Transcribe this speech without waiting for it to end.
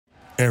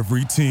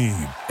Every team,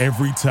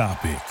 every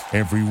topic,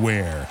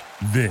 everywhere.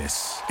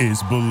 This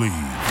is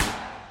Bleav.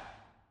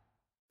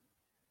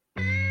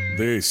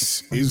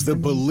 This is the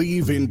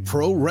Bleav in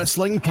Pro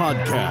Wrestling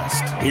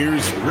podcast.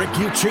 Here's Rick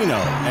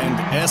Ucchino and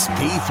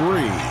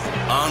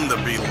SP3 on the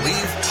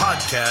Bleav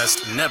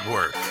Podcast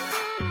Network.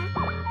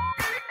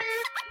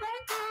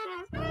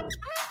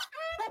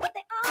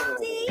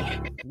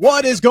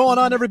 What is going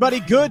on,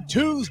 everybody? Good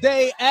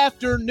Tuesday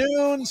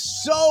afternoon.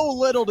 So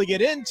little to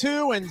get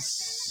into and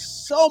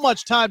so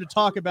much time to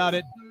talk about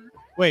it.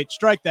 Wait,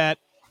 strike that.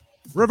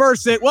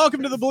 Reverse it.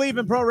 Welcome to the Bleav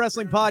in Pro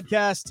Wrestling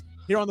podcast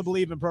here on the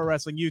Bleav in Pro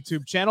Wrestling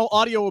YouTube channel.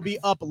 Audio will be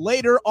up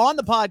later on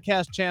the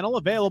podcast channel,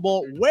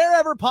 available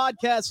wherever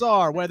podcasts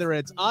are, whether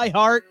it's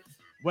iHeart,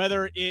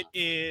 whether it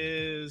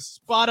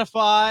is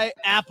Spotify,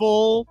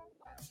 Apple.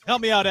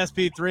 Help me out,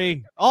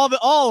 SP3. All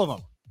of them.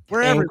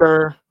 Wherever.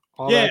 Anchor.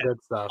 That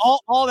good stuff.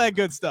 All that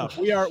good stuff.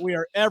 We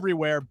are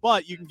everywhere,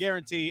 but you can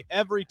guarantee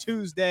every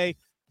Tuesday,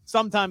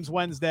 sometimes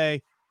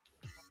Wednesday,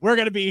 we're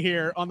going to be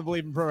here on the Bleav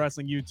in Pro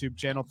Wrestling YouTube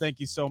channel.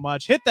 Thank you so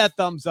much. Hit that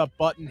thumbs up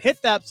button.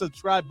 Hit that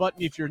subscribe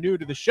button if you're new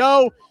to the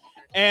show.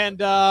 And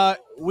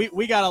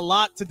we got a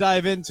lot to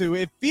dive into.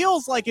 It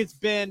feels like it's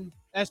been,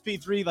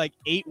 SP3, like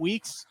 8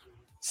 weeks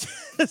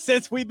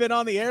since we've been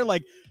on the air.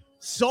 Like,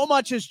 so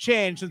much has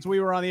changed since we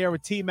were on the air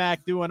with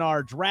T-Mac doing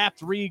our draft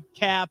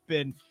recap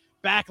and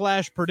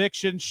Backlash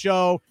prediction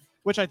show,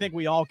 which I think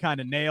we all kind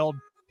of nailed,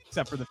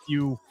 except for the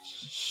few.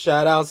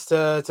 Shout outs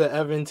to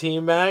Evan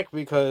T-Mac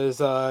because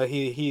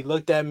he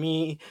looked at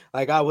me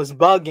like I was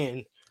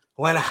bugging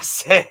when I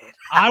said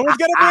I was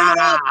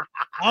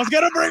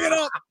gonna bring it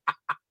up.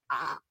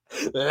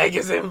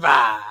 Lakers in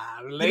five.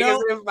 Lakers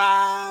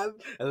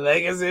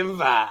in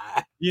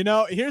five. You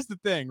know, here's the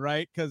thing,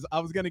 right? Because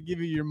I was gonna give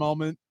you your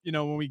moment, you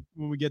know, when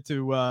we get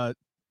to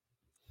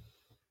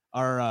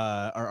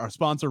our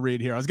sponsor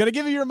read here. I was going to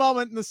give you your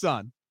moment in the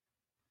sun.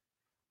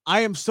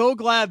 I am so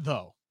glad,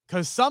 though,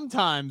 because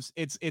sometimes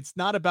it's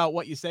not about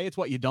what you say, it's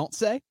what you don't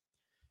say.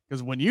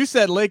 Because when you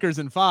said Lakers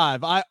in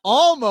 5, I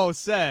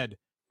almost said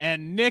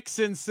and Knicks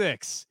in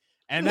 6.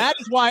 And that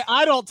is why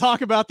I don't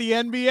talk about the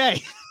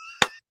NBA.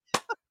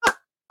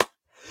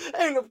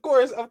 And of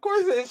course,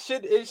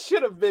 it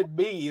should have been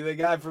me, the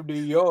guy from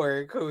New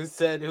York, who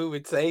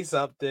would say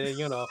something,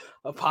 you know,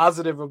 a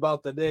positive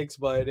about the Knicks.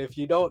 But if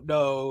you don't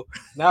know,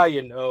 now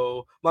you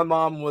know. My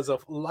mom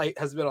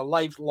has been a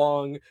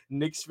lifelong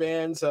Knicks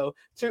fan, so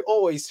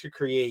to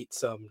create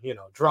some, you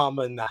know,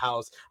 drama in the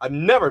house. I've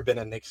never been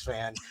a Knicks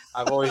fan.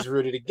 I've always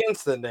rooted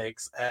against the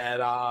Knicks,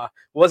 and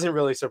wasn't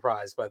really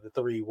surprised by the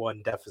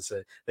 3-1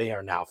 deficit they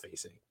are now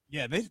facing.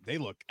 Yeah, they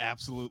look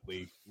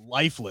absolutely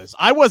lifeless.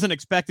 I wasn't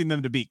expecting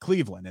them to beat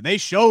Cleveland, and they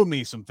showed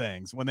me some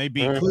things when they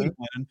beat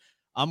Cleveland.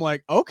 I'm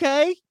like,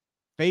 okay,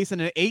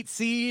 facing an 8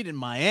 seed in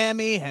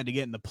Miami, had to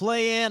get in the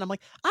play-in. I'm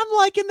like, I'm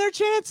liking their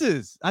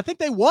chances. I think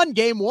they won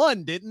game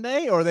 1, didn't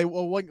they? Or they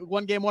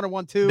won game 1 or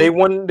won 2? They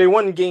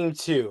won game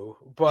 2.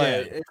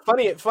 But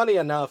yeah. Funny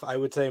enough, I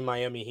would say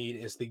Miami Heat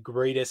is the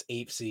greatest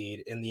 8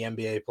 seed in the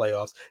NBA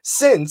playoffs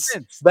since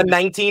the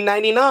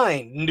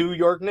 1999 New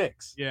York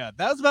Knicks. Yeah,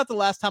 that was about the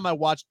last time I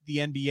watched the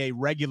NBA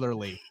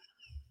regularly.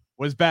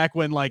 Was back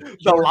when, like,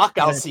 the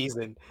lockout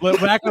season.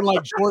 Back when,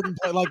 like, Jordan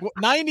played, like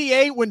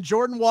 98 when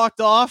Jordan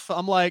walked off.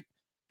 I'm like,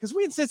 because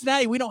we in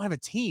Cincinnati, we don't have a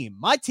team.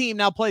 My team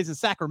now plays in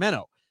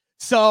Sacramento.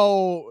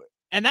 So,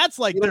 and that's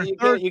like you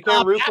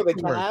can't root for the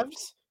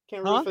Cavs?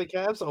 Can't root for the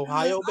Cavs?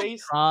 Ohio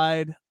based?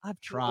 I've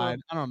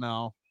tried. I don't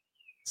know.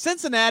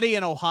 Cincinnati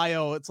and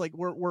Ohio, it's like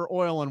we're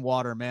oil and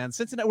water, man.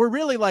 Cincinnati, we're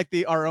really like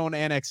our own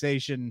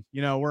annexation.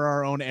 You know, we're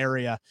our own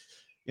area.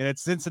 And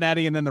it's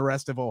Cincinnati and then the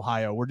rest of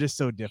Ohio. We're just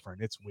so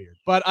different. It's weird.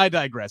 But I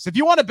digress. If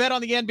you want to bet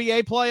on the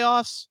NBA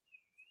playoffs,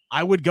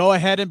 I would go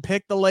ahead and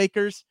pick the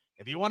Lakers.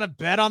 If you want to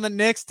bet on the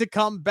Knicks to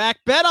come back,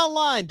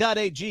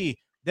 betonline.ag.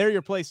 They're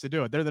your place to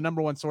do it. They're the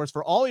number one source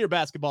for all your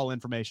basketball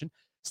information.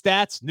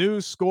 Stats,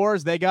 news,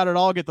 scores, they got it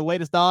all. Get the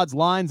latest odds,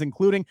 lines,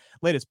 including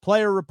latest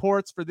player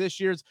reports for this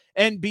year's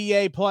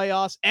NBA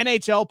playoffs.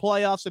 NHL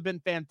playoffs have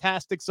been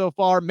fantastic so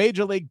far.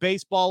 Major League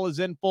Baseball is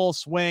in full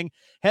swing.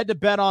 Head to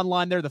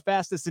BetOnline. They're the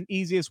fastest and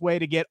easiest way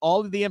to get all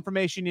of the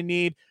information you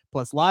need,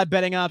 plus live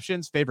betting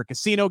options, favorite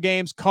casino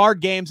games,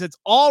 card games. It's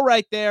all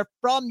right there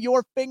from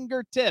your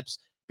fingertips.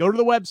 Go to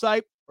the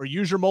website or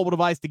use your mobile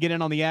device to get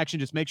in on the action.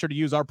 Just make sure to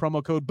use our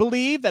promo code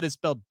Bleav, that is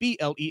spelled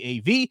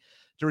BLEAV,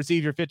 to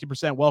receive your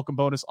 50% welcome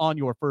bonus on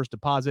your first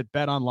deposit.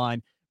 Bet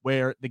online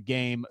where the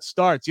game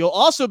starts. You'll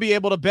also be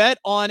able to bet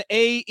on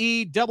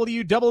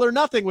AEW Double or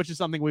Nothing, which is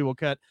something we will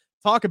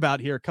talk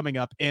about here coming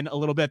up in a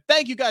little bit.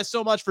 Thank you guys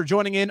so much for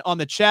joining in on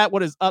the chat.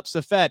 What is up,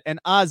 Seth and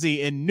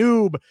Ozzy and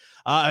Noob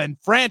and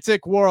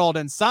Frantic World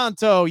and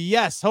Santo?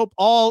 Yes, hope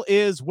all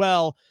is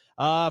well.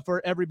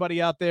 For everybody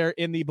out there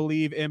in the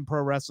Bleav in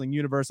Pro Wrestling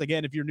universe.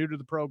 Again, if you're new to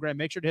the program,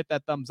 make sure to hit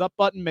that thumbs up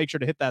button. Make sure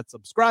to hit that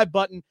subscribe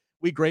button.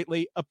 We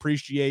greatly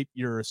appreciate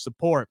your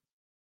support.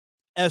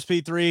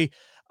 SP3,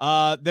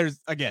 there's,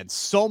 again,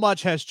 so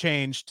much has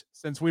changed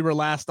since we were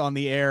last on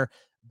the air.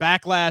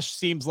 Backlash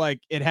seems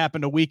like it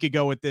happened a week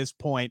ago at this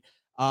point.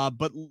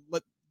 But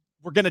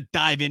we're going to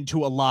dive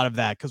into a lot of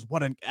that because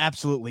what an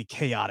absolutely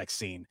chaotic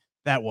scene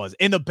that was,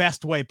 in the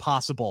best way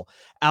possible,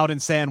 out in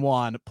San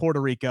Juan,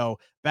 Puerto Rico,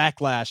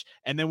 Backlash.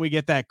 And then we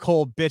get that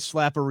cold bitch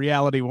slap of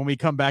reality when we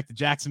come back to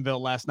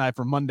Jacksonville last night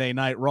for Monday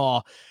Night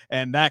Raw.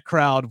 And that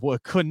crowd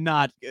could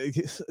not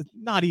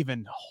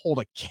even hold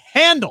a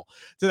candle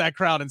to that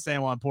crowd in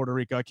San Juan, Puerto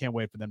Rico. I can't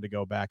wait for them to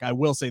go back. I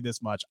will say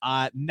this much.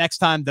 Next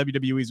time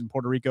WWE's in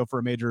Puerto Rico for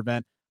a major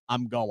event,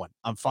 I'm going.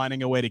 I'm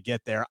finding a way to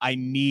get there. I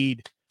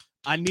need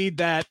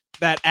that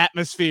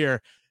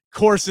atmosphere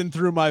coursing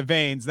through my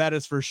veins, that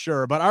is for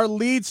sure. But our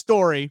lead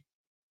story,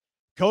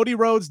 Cody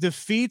Rhodes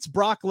defeats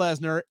Brock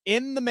Lesnar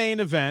in the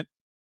main event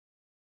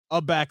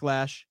of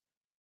Backlash.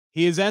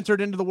 He is entered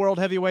into the World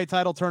Heavyweight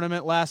title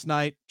tournament last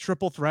night,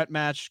 triple threat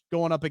match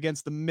going up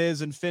against The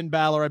Miz and Finn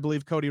Balor, I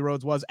believe Cody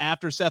Rhodes was,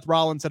 after Seth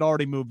Rollins had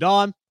already moved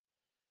on.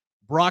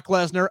 Brock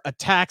Lesnar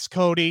attacks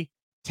Cody,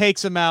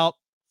 takes him out.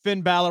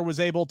 Finn Balor was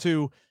able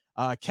to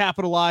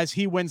capitalize.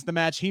 He wins the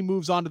match. He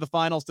moves on to the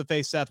finals to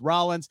face Seth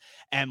Rollins,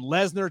 and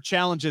Lesnar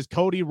challenges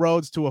Cody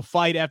Rhodes to a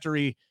fight after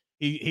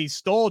he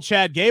stole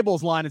Chad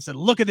Gable's line and said,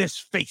 "Look at this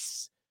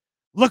face.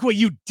 Look what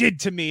you did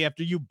to me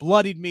after you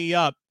bloodied me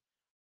up."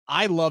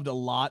 I loved a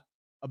lot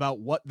about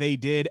what they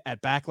did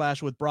at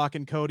Backlash with Brock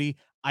and Cody.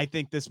 I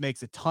think this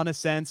makes a ton of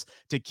sense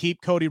to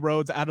keep Cody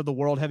Rhodes out of the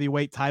World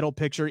Heavyweight title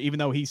picture, even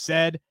though he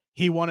said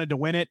he wanted to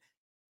win it.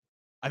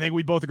 I think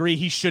we both agree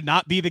he should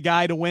not be the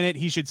guy to win it.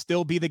 He should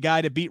still be the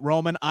guy to beat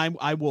Roman.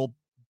 I will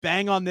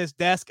bang on this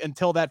desk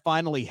until that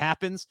finally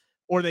happens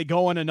or they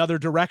go in another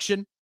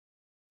direction.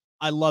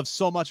 I love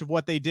so much of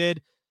what they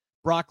did.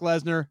 Brock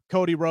Lesnar,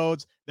 Cody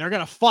Rhodes, they're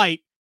going to fight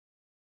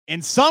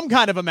in some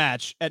kind of a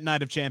match at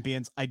Night of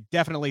Champions. I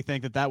definitely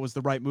think that was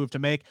the right move to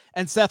make.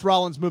 And Seth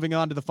Rollins moving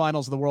on to the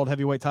finals of the World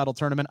Heavyweight title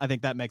tournament, I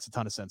think that makes a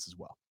ton of sense as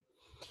well.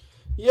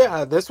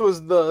 Yeah, this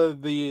was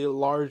the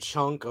large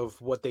chunk of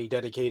what they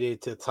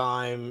dedicated to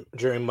time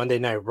during Monday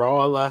Night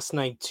Raw last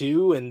night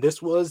too, and this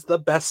was the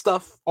best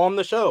stuff on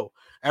the show.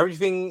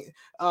 Everything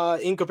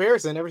in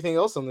comparison, everything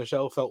else on the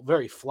show felt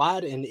very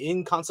flat and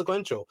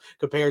inconsequential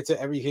compared to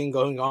everything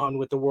going on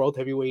with the World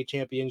Heavyweight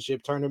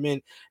Championship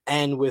tournament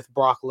and with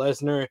Brock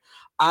Lesnar.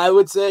 I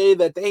would say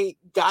that they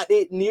got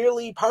it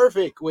nearly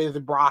perfect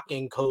with Brock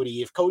and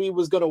Cody. If Cody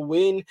was going to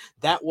win,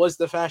 that was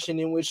the fashion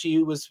in which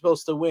he was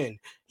supposed to win.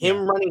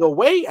 Him running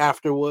away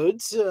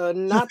afterwards,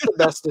 not the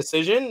best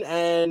decision,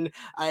 and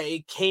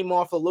I came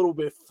off a little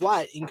bit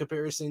flat in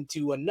comparison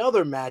to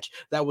another match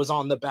that was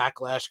on the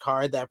Backlash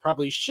card that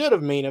probably should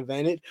have main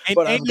evented.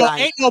 But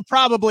ain't no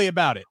probably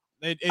about it.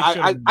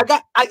 I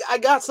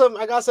got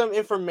some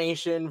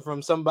information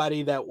from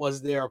somebody that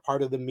was there, a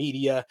part of the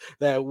media,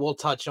 that we'll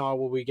touch on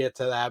when we get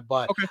to that.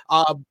 But okay.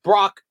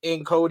 Brock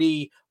and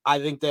Cody, I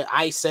think that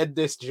I said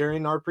this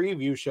during our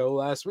preview show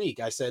last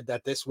week. I said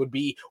that this would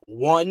be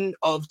one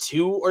of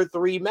 2 or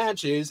 3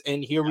 matches,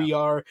 and here we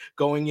are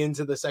going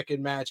into the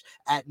second match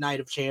at Night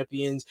of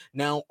Champions.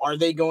 Now, are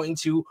they going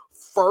to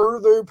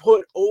further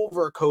put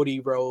over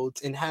Cody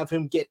Rhodes and have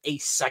him get a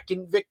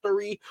second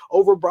victory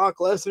over Brock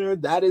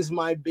Lesnar? That is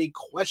my big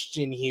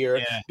question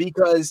here,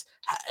 because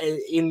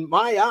in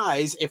my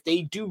eyes, if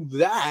they do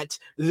that,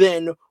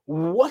 then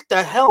what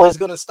the hell is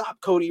going to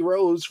stop Cody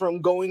Rhodes from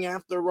going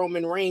after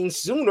Roman Reigns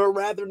sooner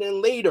rather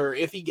than later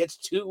if he gets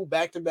 2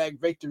 back-to-back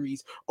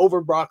victories over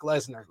Brock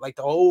Lesnar? Like,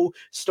 the whole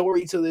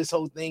story to this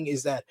whole thing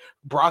is that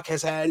Brock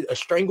has had a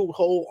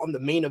stranglehold on the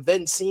main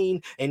event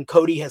scene, and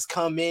Cody has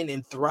come in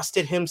and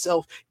thrusted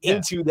himself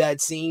into that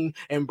scene,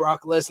 and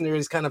Brock Lesnar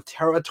is kind of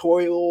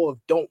territorial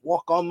of, don't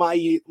walk on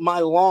my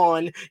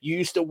lawn. You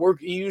used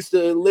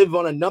to live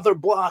on another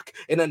block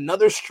in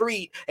another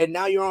street, and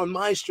now you're on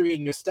my street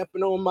and you're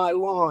stepping on my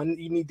lawn.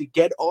 You need to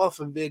get off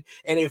of it.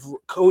 And if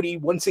Cody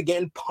once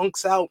again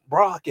punks out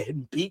Brock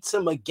and beats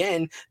him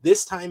again,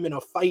 this time in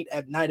a fight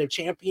at Night of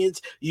Champions,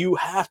 you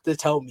have to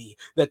tell me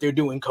that they're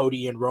doing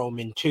Cody and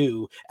Roman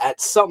 2 at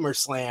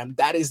SummerSlam.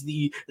 That is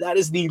the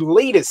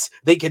latest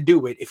they could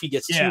do it if he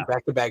gets 2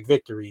 back-to-back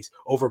victories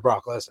over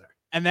Brock Lesnar.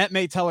 And that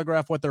may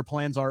telegraph what their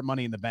plans are at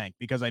Money in the Bank,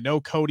 because I know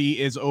Cody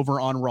is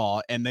over on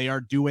Raw and they are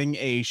doing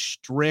a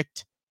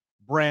strict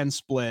brand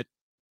split.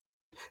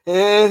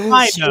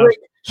 Strict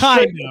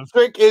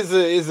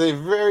is a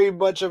very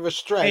much of a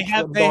stretch.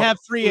 They have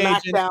free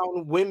agents.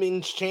 SmackDown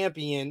Women's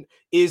Champion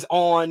is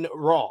on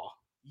Raw.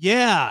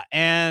 Yeah,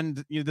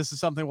 and this is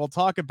something we'll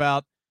talk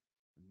about.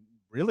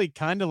 Really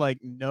kind of like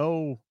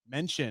no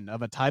mention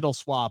of a title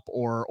swap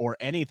or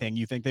anything.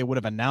 You think they would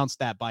have announced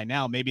that by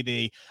now? Maybe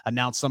they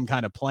announced some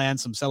kind of plan,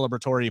 some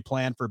celebratory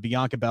plan for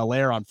Bianca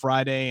Belair on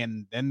Friday,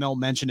 and then they'll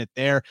mention it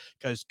there,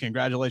 because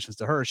congratulations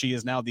to her. She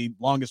is now the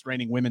longest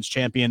reigning women's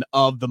champion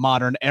of the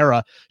modern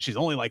era. She's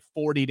only like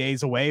 40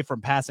 days away from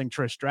passing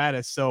Trish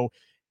Stratus. So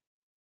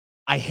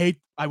I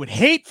would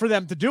hate for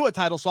them to do a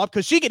title swap,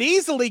 because she could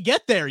easily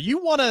get there.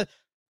 You want to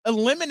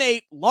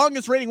eliminate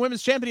longest reigning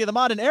women's champion of the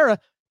modern era,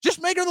 just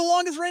make her the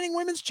longest reigning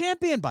women's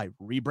champion by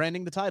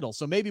rebranding the title.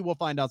 So maybe we'll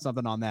find out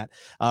something on that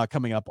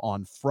coming up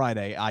on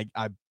Friday.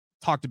 I've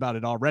talked about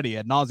it already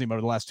ad nauseum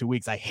over the last 2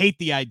 weeks. I hate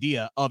the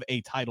idea of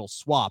a title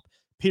swap,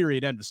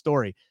 period, end of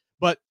story.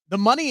 But the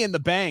money in the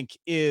bank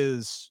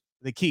is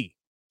the key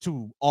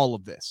to all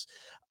of this.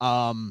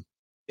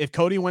 If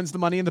Cody wins the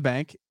money in the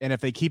bank, and if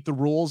they keep the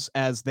rules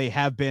as they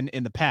have been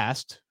in the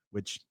past,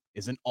 which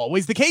isn't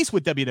always the case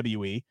with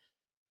WWE,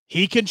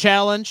 he can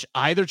challenge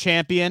either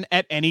champion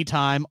at any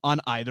time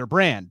on either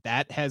brand.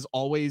 That has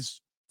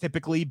always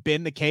typically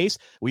been the case.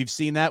 We've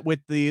seen that with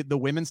the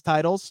women's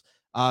titles.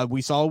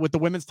 We saw it with the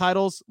women's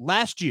titles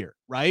last year,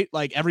 right?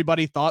 Like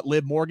everybody thought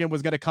Liv Morgan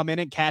was going to come in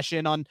and cash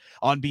in on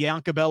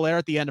Bianca Belair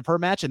at the end of her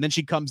match, and then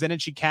she comes in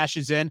and she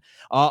cashes in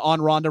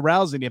on Ronda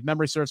Rousey. And if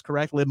memory serves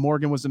correct, Liv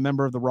Morgan was a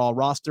member of the Raw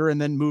roster and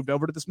then moved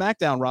over to the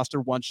SmackDown roster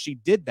once she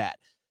did that.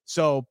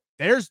 So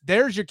there's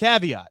your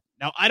caveat.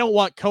 Now, I don't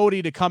want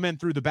Cody to come in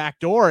through the back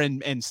door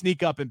and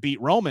sneak up and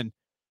beat Roman,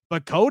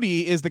 but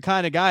Cody is the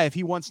kind of guy, if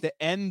he wants to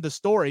end the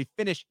story,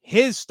 finish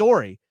his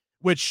story,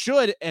 which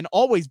should and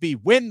always be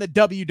win the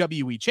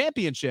WWE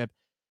Championship,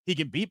 he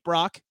can beat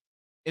Brock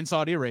in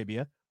Saudi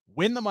Arabia,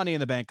 win the Money in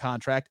the Bank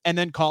contract, and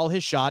then call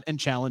his shot and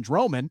challenge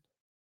Roman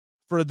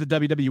for the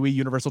WWE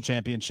Universal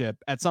Championship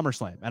at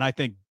SummerSlam. And I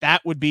think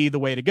that would be the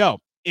way to go.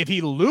 If he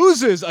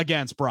loses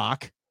against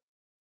Brock,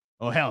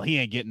 oh, hell, he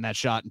ain't getting that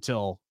shot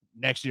until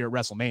next year at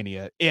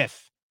WrestleMania,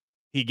 if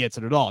he gets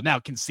it at all. Now,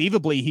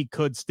 conceivably, he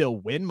could still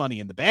win Money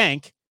in the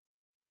Bank,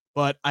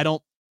 but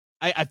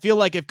I feel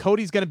like if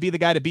Cody's going to be the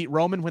guy to beat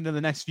Roman within the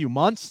next few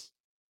months,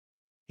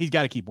 he's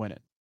got to keep winning.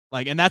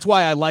 Like, and that's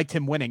why I liked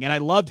him winning. And I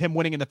loved him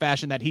winning in the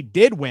fashion that he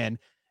did win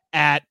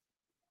at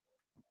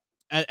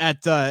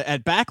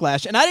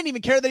Backlash. And I didn't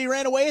even care that he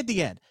ran away at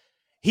the end.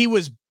 He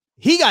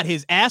got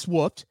his ass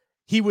whooped.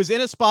 He was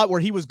in a spot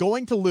where he was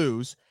going to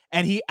lose,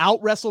 and he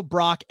out-wrestled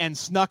Brock and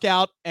snuck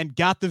out and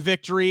got the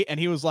victory. And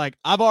he was like,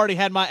 I've already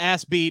had my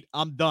ass beat.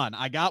 I'm done.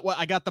 I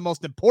got the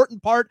most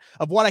important part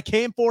of what I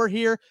came for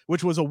here,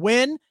 which was a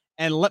win.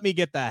 And let me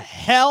get the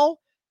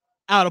hell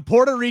out of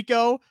Puerto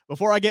Rico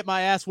before I get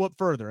my ass whooped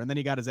further. And then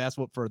he got his ass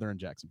whooped further in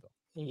Jacksonville.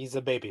 He's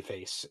a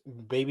babyface.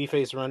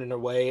 Babyface running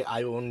away.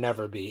 I will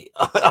never be.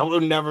 I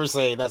will never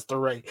say that's the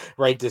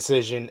right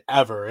decision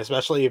ever,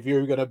 especially if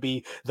you're going to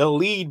be the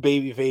lead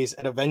babyface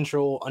and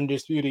eventual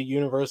undisputed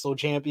universal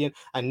champion.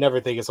 I never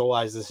think it's a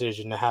wise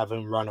decision to have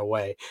him run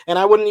away. And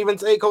I wouldn't even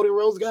say Cody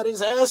Rhodes got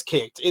his ass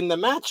kicked in the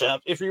matchup.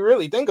 If you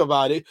really think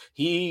about it,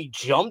 he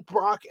jumped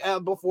Brock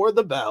before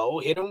the bell,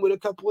 hit him with a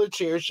couple of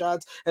chair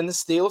shots and the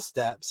steel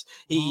steps.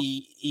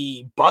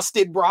 He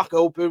busted Brock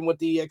open with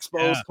the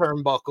exposed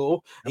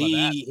turnbuckle.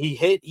 He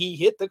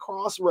hit the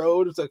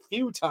crossroads a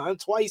few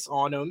times, twice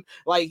on him.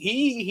 Like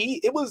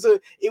it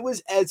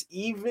was as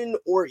even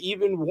or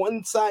even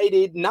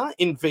one-sided, not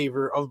in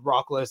favor of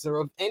Brock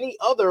Lesnar of any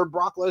other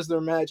Brock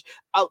Lesnar match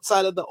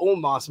outside of the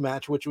Omos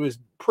match, which was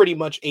pretty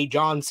much a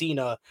John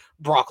Cena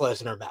Brock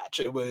Lesnar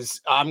match. It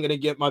was, I'm gonna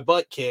get my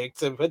butt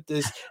kicked to put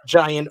this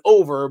giant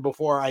over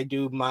before I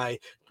do my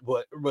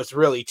what was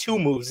really 2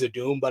 moves of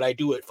doom, but I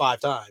do it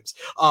 5 times.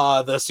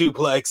 The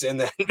suplex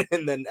and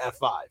then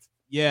F5.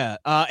 Yeah.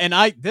 And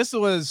this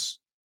was,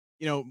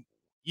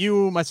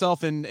 you,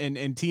 myself,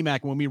 and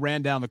T-Mac, when we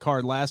ran down the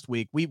card last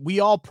week, we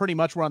all pretty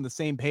much were on the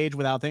same page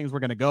with how things were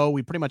going to go.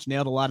 We pretty much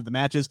nailed a lot of the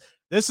matches.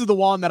 This is the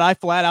one that I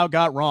flat out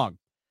got wrong.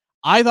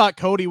 I thought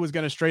Cody was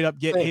going to straight up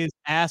get his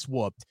ass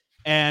whooped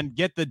and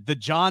get the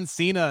John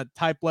Cena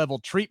type level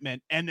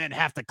treatment and then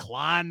have to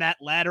climb that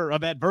ladder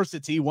of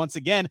adversity once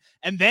again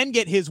and then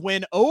get his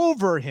win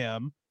over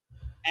him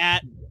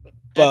at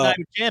Night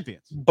of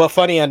Champions. But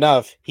funny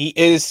enough, he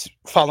is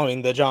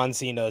following the John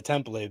Cena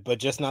template, but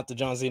just not the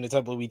John Cena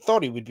template we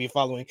thought he would be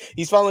following.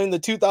 He's following the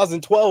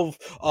 2012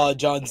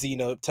 John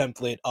Cena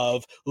template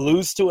of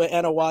lose to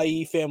an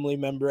NYE family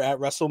member at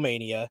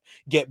WrestleMania,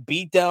 get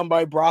beat down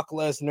by Brock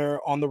Lesnar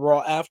on the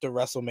Raw after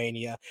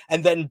WrestleMania,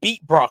 and then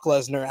beat Brock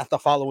Lesnar at the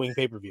following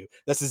pay-per-view.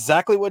 That's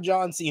exactly what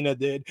John Cena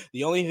did.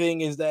 The only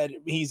thing is that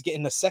he's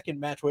getting a second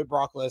match with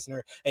Brock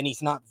Lesnar, and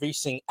he's not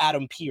facing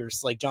Adam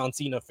Pearce like John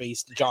Cena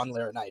faced John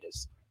Laurinaitis.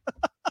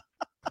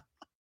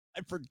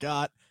 I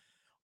forgot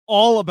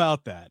all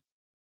about that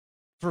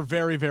for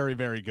very, very,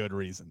 very good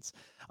reasons.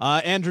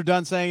 Andrew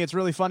Dunn saying it's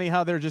really funny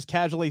how they're just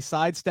casually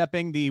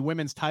sidestepping the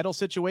women's title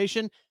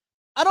situation.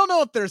 I don't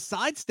know if they're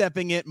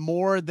sidestepping it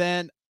more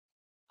than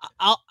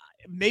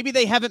maybe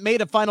they haven't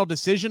made a final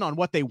decision on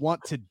what they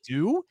want to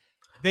do.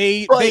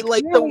 They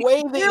like the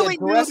way they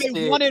addressed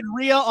they wanted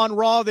Rhea on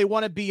Raw. They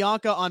wanted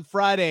Bianca on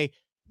Friday.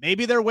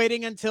 Maybe they're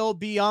waiting until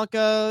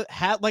Bianca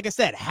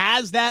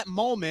has that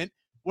moment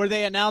where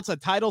they announce a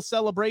title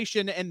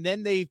celebration and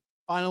then they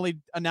finally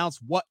announce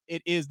what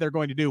it is they're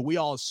going to do. We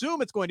all assume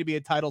it's going to be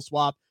a title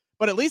swap,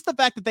 but at least the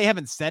fact that they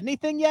haven't said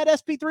anything yet,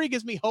 SP3,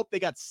 gives me hope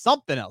they got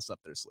something else up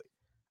their sleeve.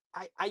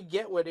 I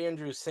get what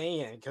Andrew's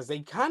saying, because they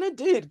kind of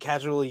did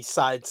casually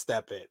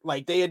sidestep it.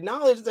 Like, they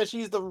acknowledged that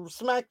she's the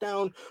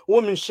SmackDown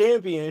Women's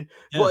Champion,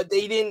 but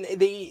they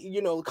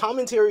didn't,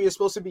 commentary is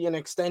supposed to be an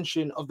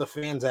extension of the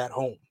fans at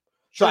home.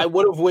 So I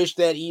would have wished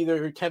that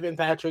either Kevin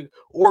Patrick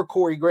or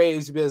Corey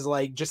Graves was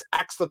like, just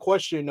ask the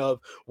question of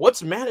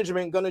what's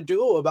management going to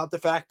do about the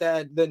fact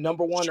that the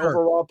number one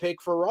overall pick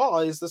for Raw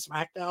is the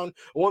SmackDown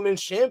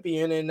Women's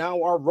Champion, and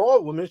now our Raw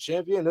Women's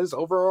Champion is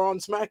over on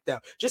SmackDown.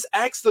 Just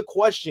ask the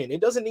question.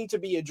 It doesn't need to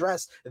be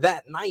addressed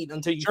that night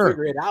until you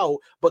figure it out.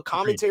 But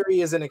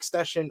commentary is an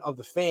extension of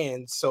the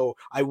fans, so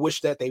I wish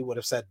that they would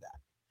have said that.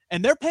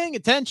 And they're paying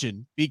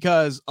attention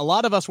because a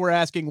lot of us were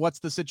asking what's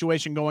the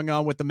situation going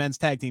on with the men's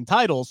tag team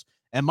titles.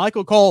 And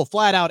Michael Cole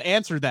flat out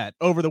answered that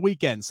over the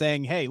weekend,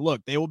 saying, hey,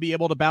 look, they will be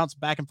able to bounce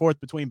back and forth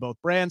between both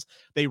brands.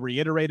 They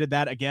reiterated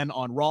that again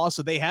on Raw.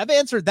 So they have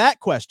answered that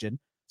question.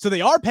 So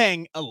they are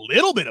paying a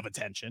little bit of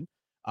attention.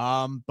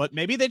 But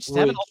maybe they just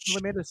haven't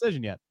ultimately made a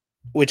decision yet.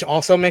 Which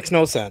also makes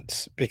no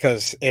sense,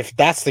 because if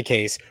that's the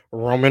case,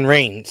 Roman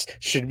Reigns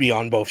should be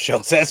on both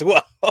shows as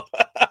well.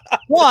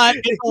 But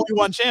it's only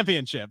one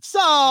championship.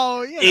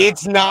 So, you know.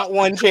 It's not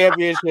one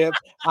championship.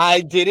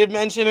 I didn't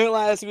mention it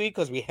last week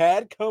because we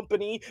had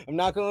company. I'm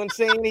not going to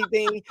say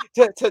anything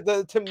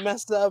to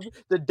mess up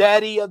the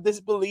daddy of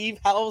this Bleav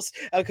house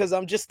because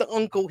I'm just the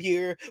uncle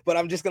here. But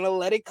I'm just going to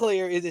let it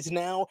clear. It is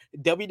now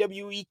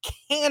WWE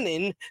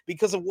canon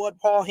because of what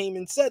Paul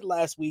Heyman said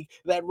last week,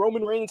 that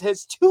Roman Reigns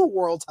has 2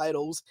 world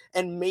titles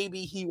and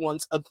maybe he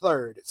wants a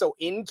 3rd. So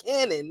in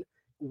canon,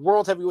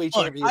 World Heavyweight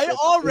Championship. I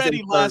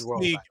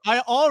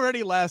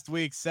already last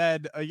week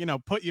said,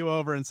 put you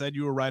over and said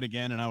you were right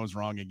again and I was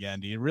wrong again.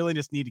 Do you really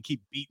just need to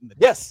keep beating the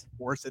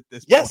horse at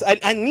this point? Yes,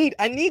 I need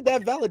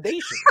that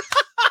validation.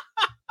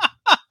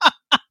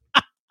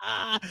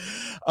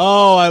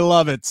 Oh, I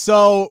love it.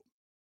 So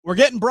we're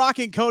getting Brock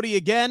and Cody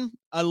again.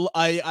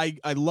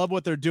 I love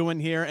what they're doing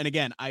here. And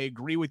again, I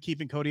agree with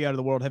keeping Cody out of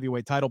the World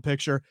Heavyweight title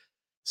picture.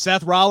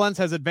 Seth Rollins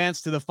has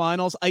advanced to the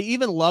finals. I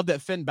even love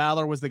that Finn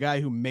Balor was the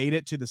guy who made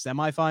it to the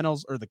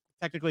semifinals, or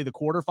technically the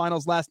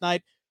quarterfinals last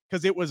night,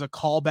 because it was a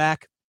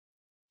callback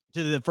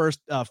to the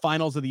first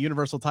finals of the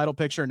Universal title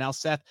picture. Now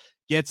Seth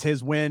gets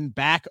his win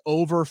back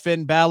over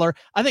Finn Balor.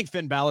 I think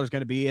Finn Balor is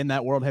going to be in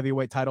that World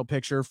Heavyweight title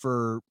picture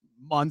for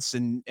months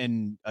and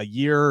a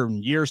year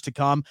and years to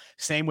come.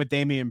 Same with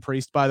Damian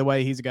Priest, by the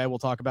way. He's a guy we'll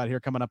talk about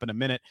here coming up in a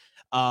minute.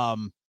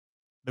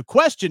 The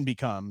question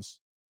becomes,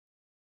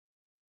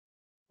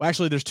 well,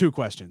 actually, there's 2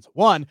 questions.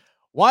 One,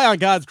 why on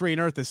God's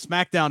green earth is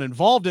SmackDown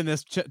involved in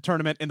this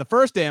tournament in the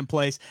first damn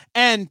place?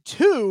 And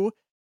 2,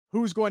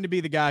 who's going to be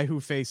the guy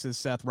who faces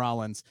Seth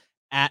Rollins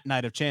at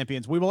Night of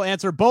Champions? We will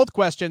answer both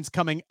questions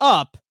coming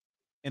up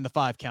in the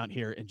 5 count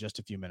here in just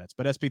a few minutes.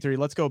 But SP3,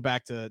 let's go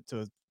back to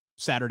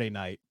Saturday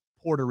night,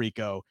 Puerto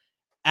Rico.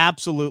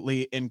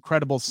 Absolutely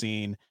incredible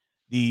scene.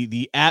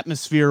 The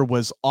atmosphere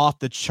was off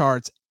the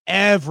charts.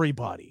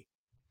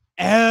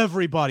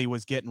 Everybody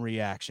was getting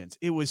reactions.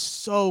 It was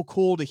so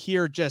cool to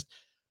hear just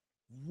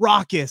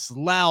raucous,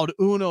 loud,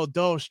 uno,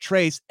 dos,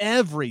 tres,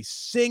 every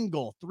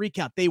single 3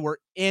 count. They were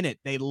in it.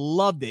 They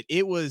loved it.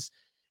 It was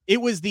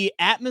the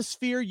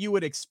atmosphere you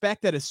would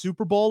expect at a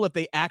Super Bowl if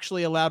they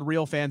actually allowed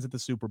real fans at the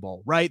Super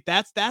Bowl, right?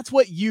 That's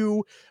what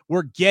you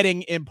were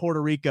getting in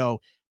Puerto Rico.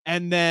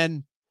 And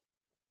then,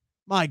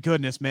 my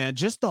goodness, man,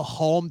 just the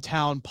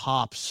hometown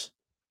pops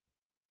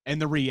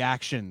and the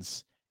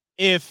reactions.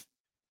 If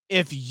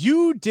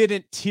you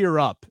didn't tear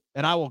up,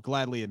 and I will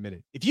gladly admit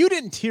it, if you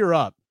didn't tear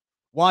up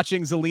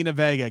watching Zelina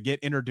Vega get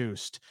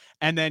introduced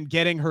and then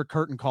getting her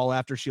curtain call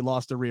after she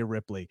lost to Rhea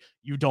Ripley,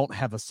 you don't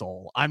have a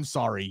soul. I'm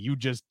sorry, you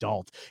just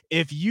don't.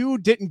 If you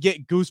didn't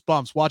get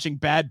goosebumps watching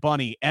Bad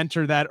Bunny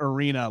enter that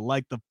arena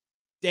like the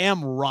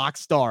damn rock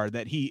star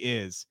that he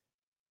is,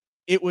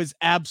 it was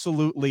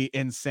absolutely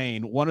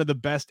insane. One of the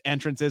best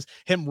entrances,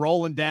 him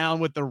rolling down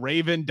with the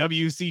Raven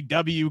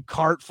WCW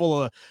cart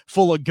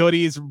full of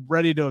goodies,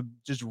 ready to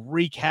just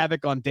wreak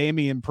havoc on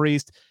Damian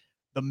Priest.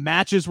 The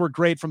matches were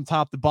great from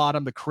top to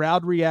bottom. The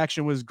crowd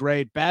reaction was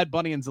great. Bad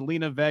Bunny and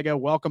Zelina Vega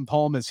welcomed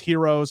home as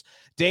heroes.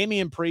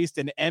 Damian Priest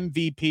an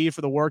MVP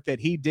for the work that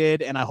he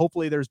did, and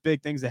hopefully there's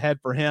big things ahead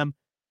for him.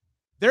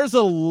 There was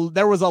a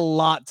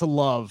lot to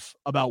love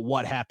about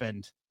what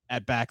happened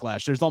at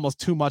Backlash. There's almost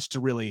too much to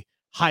really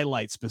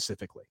highlight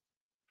specifically.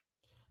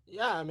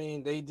 Yeah, I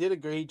mean, they did a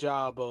great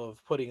job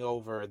of putting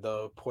over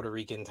the Puerto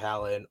Rican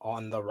talent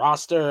on the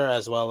roster,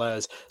 as well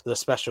as the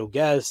special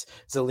guests.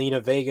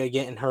 Zelina Vega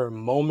getting her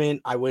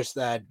moment. I wish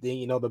that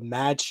the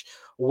match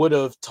would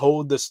have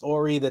told the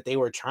story that they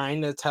were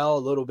trying to tell a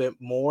little bit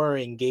more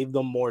and gave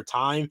them more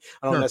time.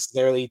 I don't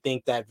necessarily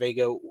think that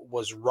Vega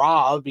was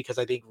robbed, because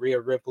I think Rhea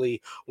Ripley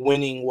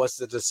winning was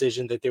the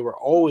decision that they were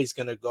always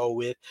going to go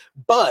with.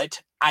 But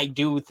I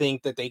do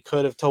think that they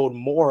could have told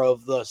more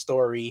of the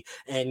story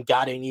and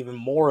gotten even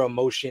more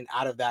emotion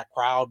out of that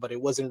crowd. But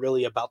it wasn't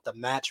really about the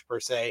match per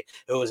se.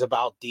 It was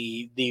about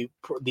the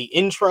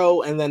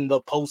intro and then the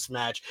post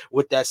match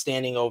with that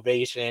standing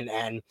ovation.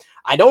 And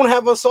I don't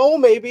have a soul,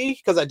 maybe,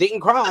 because I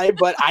didn't cry,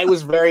 but I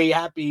was very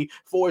happy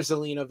for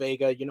Zelina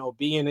Vega.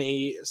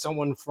 Being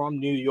someone from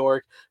New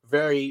York,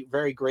 very,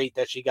 very great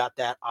that she got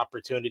that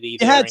opportunity.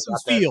 You had some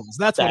feels.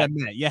 That's what I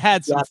meant. You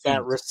had some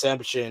that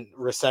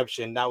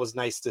reception. That was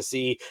nice to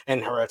see. WWE,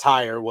 and her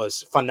attire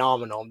was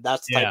phenomenal.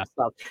 That's the type of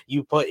stuff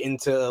you put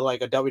into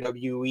like a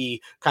WWE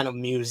kind of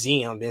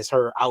museum, is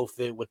her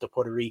outfit with the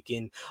Puerto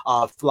Rican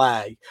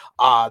flag.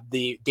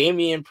 The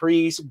Damian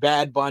Priest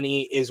Bad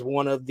Bunny is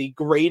one of the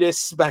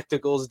greatest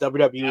spectacles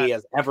WWE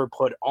has ever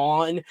put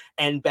on,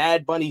 and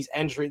Bad Bunny's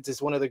entrance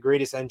is one of the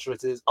greatest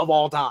entrances of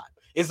all time.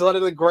 It's one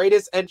of the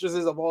greatest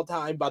entrances of all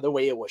time by the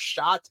way it was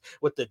shot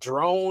with the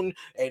drone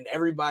and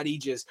everybody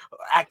just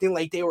acting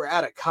like they were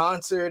at a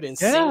concert and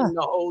singing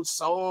the whole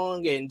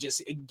song and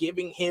just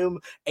giving him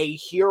a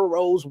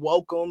hero's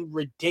welcome,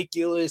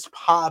 ridiculous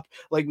pop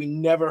like we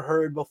never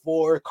heard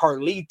before.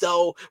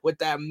 Carlito with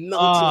that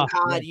melting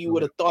hot. You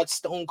would have thought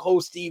Stone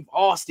Cold Steve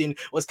Austin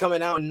was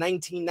coming out in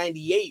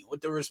 1998 with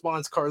the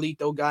response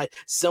Carlito got,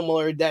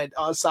 similar that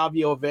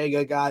Savio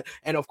Vega got.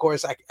 And of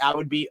course, I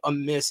would be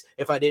amiss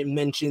if I didn't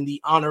mention the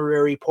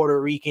honorary Puerto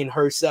Rican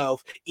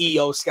herself,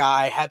 Io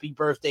Sky. Happy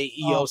birthday,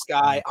 Io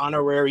Sky,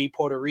 honorary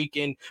Puerto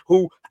Rican,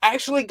 who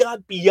actually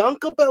got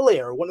Bianca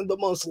Belair, one of the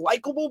most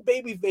likable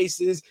baby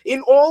faces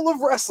in all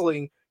of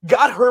wrestling,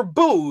 got her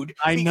booed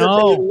because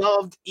they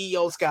loved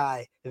Io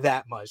Sky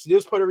that much.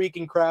 This Puerto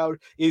Rican crowd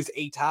is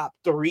a top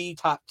 3,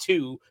 top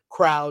 2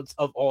 crowds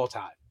of all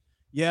time.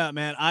 Yeah,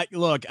 man. I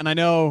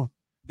know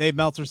Dave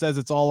Meltzer says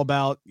it's all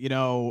about,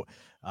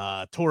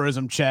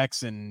 tourism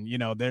checks, and,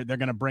 they're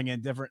going to bring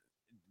in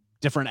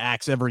different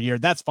acts every year.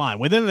 That's fine.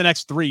 Within the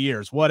next 3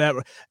 years,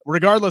 whatever,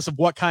 regardless of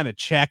what kind of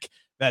check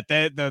that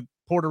the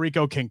Puerto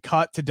Rico can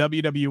cut to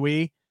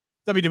WWE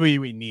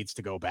needs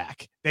to go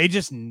back. They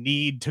just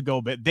need to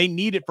go back. They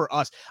need it for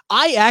us.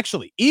 I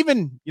actually,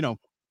 even,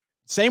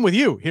 same with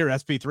you here,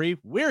 SP3.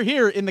 We're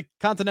here in the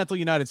continental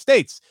United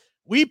States.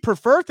 We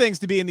prefer things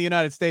to be in the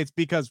United States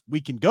because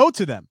we can go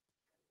to them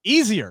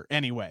easier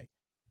anyway.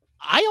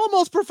 I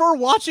almost prefer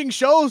watching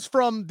shows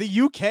from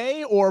the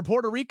UK or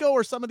Puerto Rico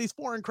or some of these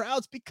foreign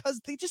crowds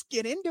because they just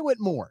get into it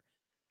more.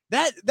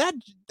 That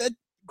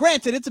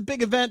granted, it's a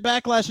big event,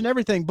 Backlash and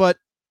everything, but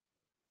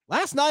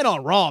last night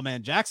on Raw,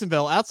 man,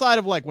 Jacksonville, outside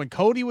of like when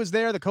Cody was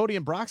there, the Cody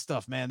and Brock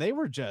stuff, man, they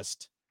were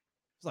just,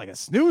 it was like a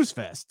snooze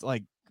fest.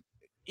 Like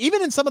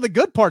even in some of the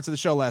good parts of the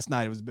show last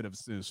night, it was a bit of a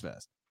snooze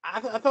fest. I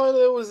thought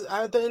it was.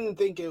 I didn't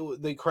think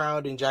the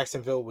crowd in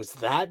Jacksonville was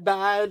that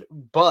bad,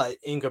 but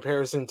in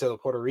comparison to the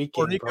Puerto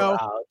Rican crowd,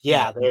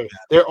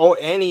 they're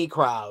any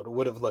crowd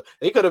would have looked.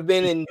 They could have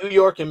been in New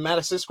York in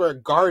Madison Square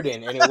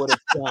Garden, and it would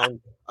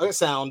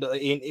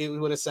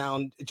have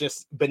sound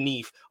just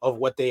beneath of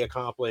what they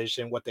accomplished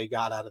and what they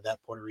got out of that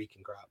Puerto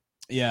Rican crowd.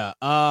 Yeah.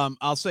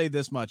 I'll say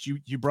this much: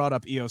 you brought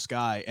up Io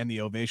Sky and the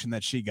ovation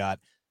that she got.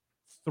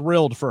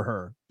 Thrilled for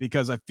her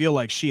because I feel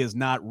like she has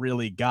not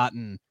really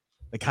gotten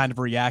the kind of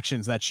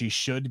reactions that she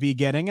should be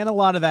getting. And a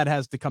lot of that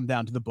has to come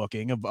down to the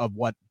booking of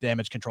what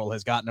Damage Control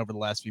has gotten over the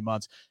last few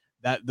months.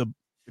 That the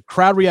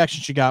crowd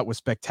reaction she got was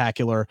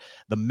spectacular.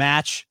 The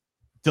match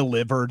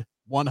delivered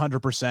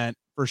 100%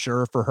 for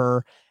sure for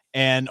her.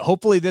 And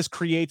hopefully this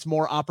creates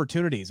more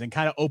opportunities and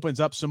kind of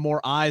opens up some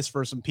more eyes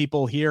for some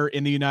people here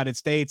in the United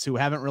States who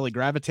haven't really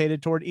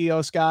gravitated toward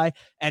Io Sky,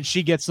 and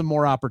she gets some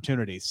more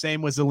opportunities.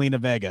 Same with Zelina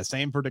Vega,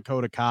 same for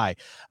Dakota Kai.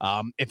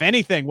 If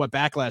anything, what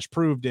Backlash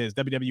proved is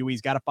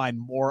WWE's got to find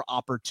more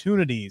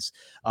opportunities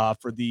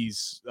for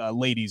these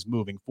ladies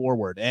moving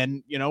forward.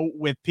 And,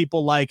 with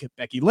people like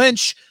Becky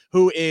Lynch,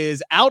 who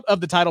is out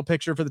of the title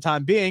picture for the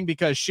time being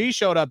because she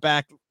showed up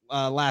back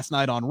last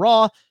night on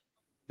Raw,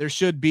 there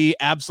should be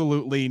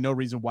absolutely no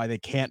reason why they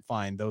can't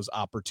find those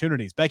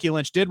opportunities. Becky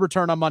Lynch did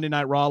return on Monday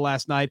Night Raw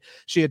last night.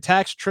 She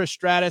attacks Trish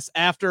Stratus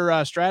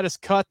after Stratus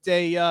cut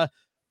a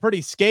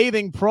pretty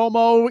scathing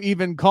promo,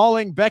 even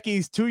calling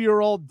Becky's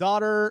 2-year-old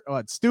daughter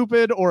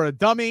stupid or a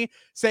dummy,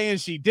 saying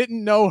she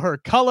didn't know her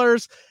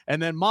colors. And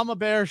then Mama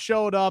Bear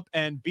showed up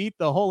and beat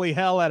the holy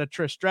hell out of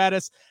Trish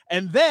Stratus.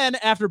 And then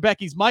after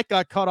Becky's mic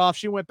got cut off,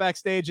 she went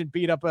backstage and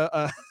beat up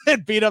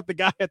beat up the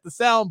guy at the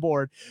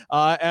soundboard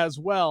as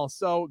well.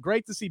 So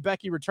great to see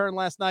Becky return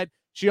last night.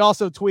 She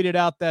also tweeted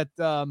out that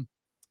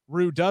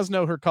Rue does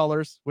know her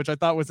colors, which I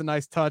thought was a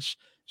nice touch.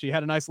 She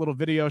had a nice little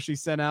video she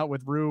sent out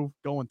with Rue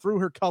going through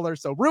her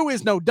colors. So Rue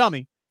is no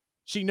dummy.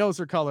 She knows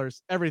her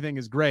colors. Everything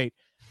is great.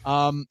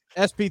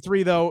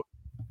 SP3, though,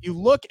 you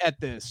look at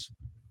this,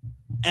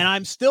 and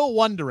I'm still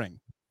wondering,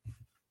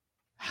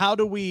 how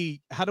do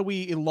we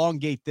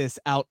elongate this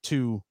out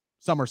to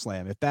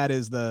SummerSlam? If that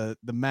is the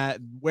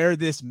where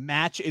this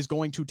match is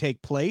going to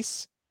take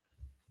place.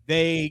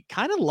 They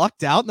kind of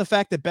lucked out in the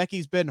fact that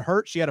Becky's been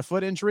hurt. She had a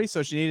foot injury,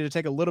 so she needed to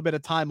take a little bit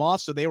of time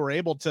off. So they were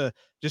able to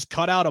just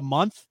cut out a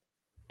month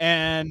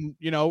and,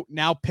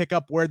 now pick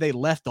up where they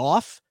left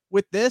off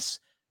with this.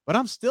 But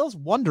I'm still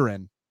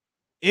wondering,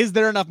 is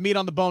there enough meat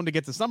on the bone to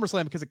get to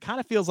SummerSlam? Because it kind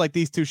of feels like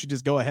these two should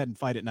just go ahead and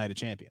fight at Night of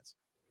Champions.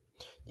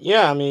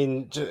 Yeah, I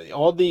mean,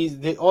 all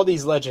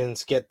these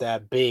legends get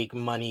that big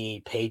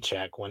money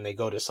paycheck when they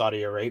go to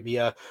Saudi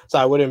Arabia. So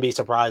I wouldn't be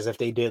surprised if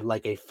they did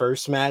like a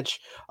first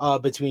match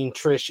between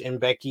Trish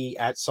and Becky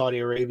at Saudi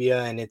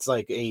Arabia, and it's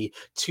like a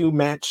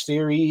 2-match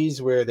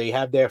series where they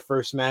have their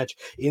first match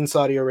in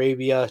Saudi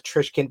Arabia.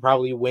 Trish can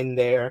probably win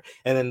there,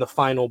 and then the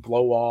final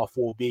blow off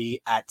will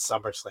be at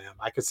SummerSlam.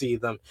 I could see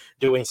them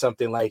doing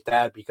something like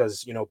that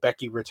because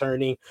Becky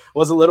returning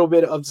was a little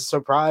bit of a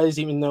surprise,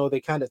 even though they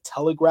kind of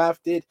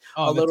telegraphed it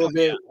a little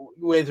bit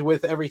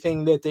with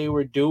everything that they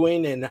were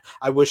doing. And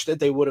I wish that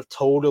they would have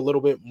told a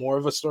little bit more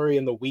of a story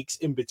in the weeks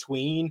in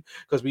between,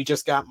 because we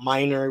got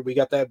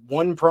that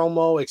one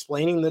promo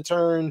explaining the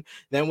turn,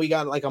 then we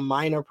got like a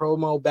minor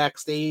promo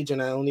backstage,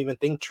 and I don't even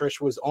think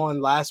Trish was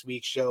on last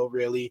week's show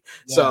really.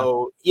 Yeah.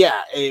 So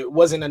yeah, it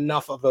wasn't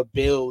enough of a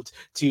build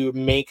to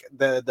make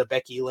the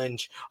Becky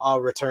Lynch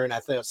return I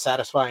think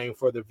satisfying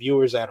for the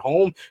viewers at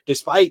home,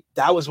 despite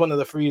that was one of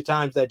the few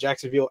times that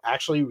Jacksonville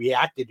actually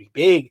reacted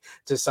big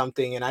to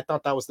something. And I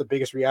thought that was the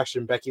biggest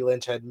reaction Becky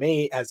Lynch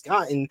has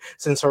gotten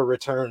since her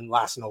return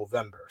last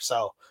November.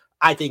 So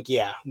I think,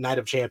 yeah, Night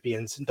of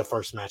Champions, the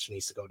first match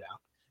needs to go down.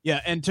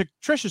 Yeah, and to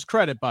Trish's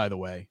credit, by the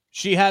way,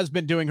 she has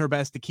been doing her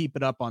best to keep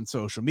it up on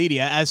social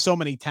media, as so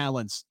many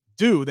talents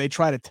do. They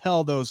try to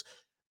tell those,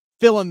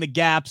 fill in the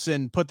gaps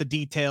and put the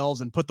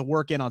details and put the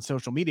work in on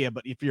social media.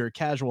 But if you're a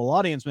casual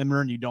audience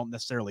member and you don't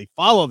necessarily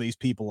follow these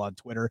people on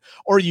Twitter,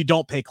 or you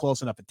don't pay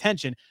close enough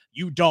attention,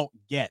 you don't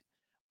get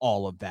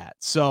all of that.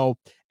 So,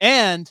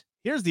 and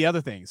here's the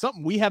other thing,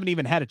 something we haven't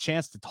even had a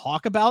chance to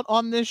talk about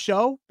on this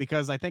show,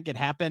 because I think it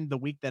happened the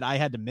week that I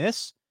had to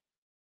miss.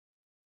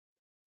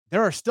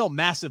 There are still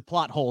massive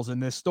plot holes in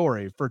this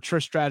story for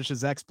Trish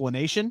Stratus's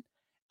explanation.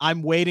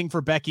 I'm waiting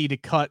for Becky to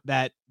cut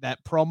that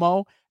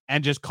promo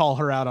and just call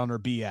her out on her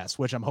BS,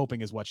 which I'm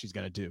hoping is what she's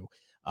going to do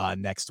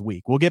next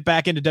week. We'll get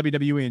back into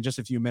WWE in just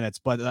a few minutes,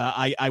 but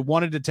I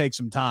wanted to take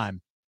some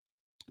time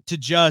to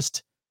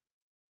just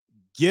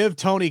give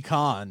Tony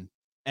Khan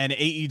and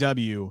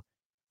AEW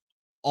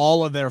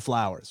all of their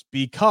flowers,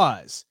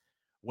 because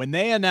when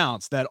they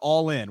announced that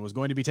All In was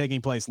going to be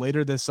taking place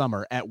later this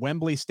summer at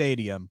Wembley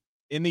Stadium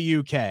in the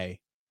UK,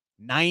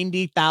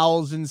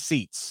 90,000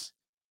 seats,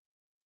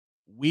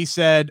 we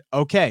said,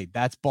 okay,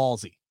 that's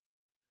ballsy.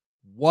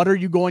 What are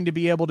you going to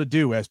be able to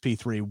do,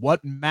 SP3?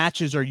 What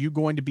matches are you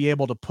going to be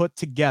able to put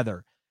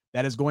together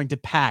that is going to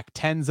pack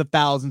tens of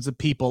thousands of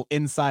people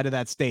inside of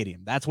that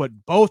stadium? That's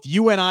what both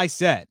you and I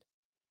said.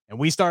 And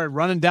we started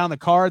running down the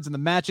cards and the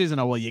matches,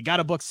 and you got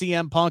to book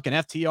CM Punk and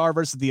FTR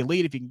versus the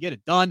Elite if you can get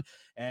it done.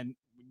 And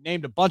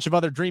named a bunch of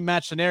other dream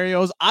match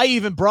scenarios. I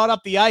even brought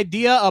up the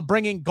idea of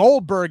bringing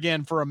Goldberg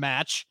in for a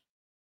match.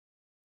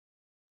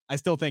 I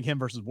still think him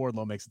versus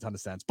Wardlow makes a ton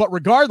of sense. But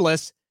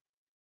regardless,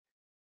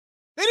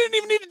 they didn't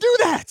even need to do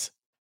that.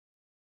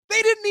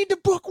 They didn't need to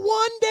book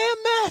one damn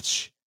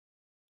match.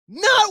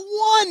 Not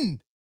one.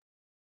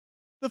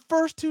 The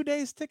first 2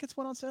 days tickets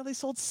went on sale. They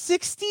sold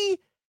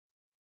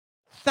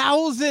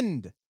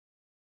 60,000.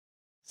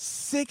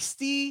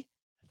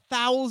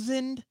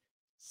 60,000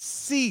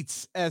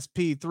 seats,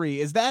 SP3.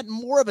 Is that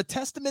more of a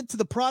testament to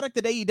the product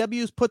that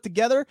AEW has put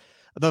together?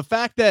 The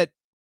fact that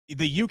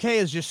the UK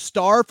is just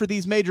starved for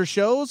these major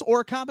shows, or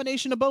a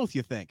combination of both,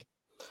 you think?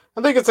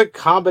 I think it's a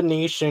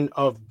combination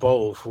of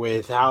both,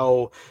 with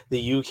how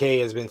the UK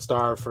has been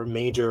starved for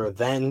major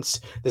events.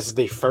 This is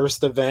the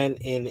first event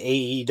in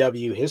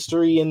AEW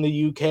history in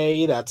the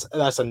UK.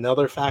 That's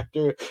another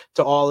factor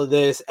to all of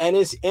this. And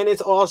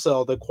it's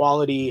also the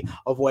quality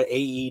of what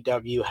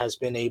AEW has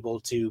been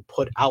able to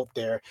put out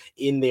there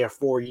in their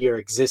 4-year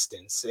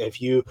existence. If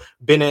you've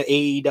been an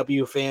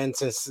AEW fan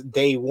since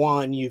day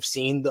one, you've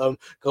seen them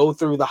go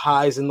through the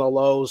highs and the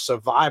lows,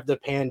 survive the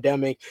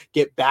pandemic,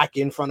 get back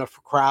in front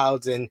of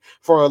crowds. And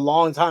for a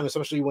long time,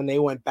 especially when they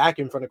went back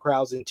in front of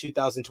crowds in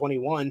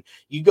 2021,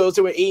 you go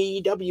to an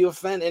AEW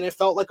event and it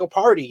felt like a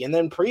party. And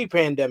then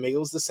pre-pandemic, it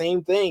was the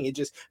same thing. It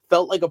just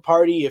felt like a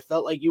party. It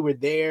felt like you were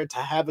there to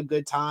have a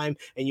good time,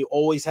 and you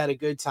always had a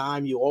good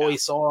time. You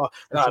always saw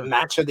a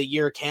match of the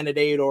year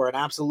candidate or an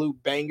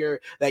absolute banger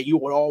that you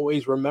would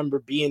always remember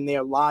being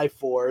there live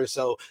for.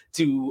 So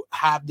to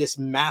have this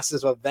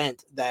massive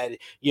event that,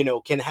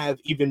 can have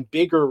even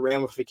bigger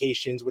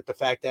ramifications with the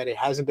fact that it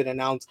hasn't been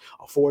announced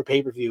for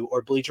pay-per-view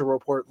or Bleacher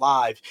Report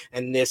Live,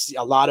 and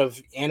a lot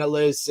of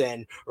analysts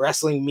and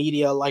wrestling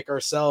media like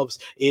ourselves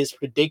is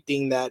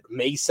predicting that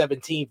May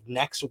 17th,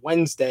 next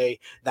Wednesday,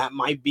 that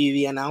might be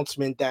the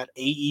announcement that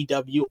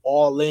AEW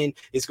All In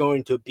is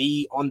going to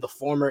be on the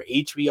former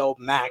HBO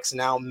Max,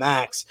 now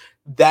Max.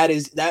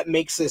 That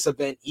makes this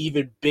event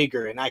even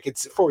bigger, and I could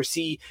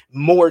foresee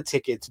more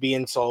tickets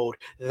being sold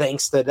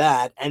thanks to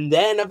that. And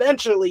then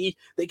eventually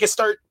they can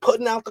start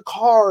putting out the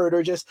card,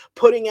 or just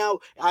putting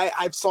out.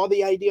 I saw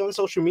the idea on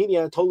social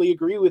media. I totally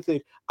agree with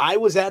it. I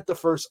was at the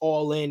first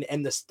All In,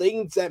 and the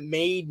things that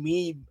made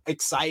me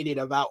excited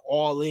about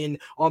All In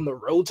on the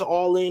road to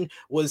All In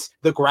was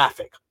the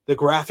graphic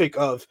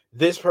of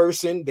this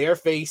person, their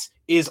face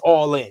is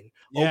All In.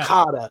 Yeah.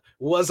 Okada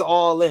was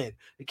all in.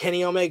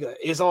 Kenny Omega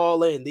is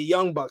all in. The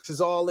Young Bucks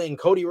is all in.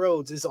 Cody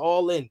Rhodes is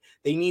all in.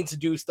 They need to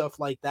do stuff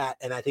like that,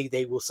 and I think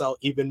they will sell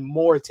even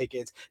more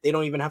tickets. They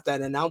don't even have to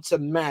announce a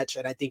match,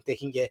 and I think they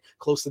can get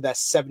close to that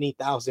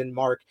 70,000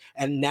 mark.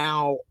 And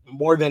now,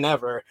 more than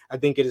ever, I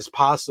think it is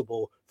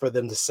possible for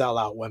them to sell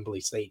out Wembley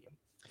Stadium.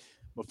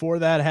 Before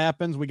that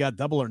happens, we got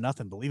Double or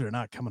Nothing, believe it or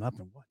not, coming up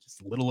in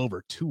just a little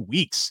over 2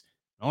 weeks.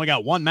 Only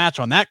got one match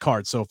on that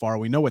card so far.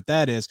 We know what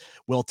that is.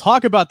 We'll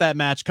talk about that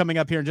match coming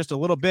up here in just a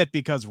little bit,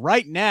 because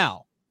right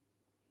now,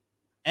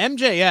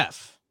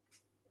 MJF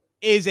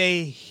is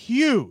a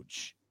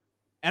huge,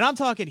 and I'm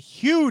talking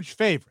huge,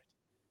 favorite.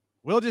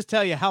 We'll just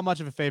tell you how much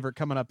of a favorite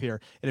coming up here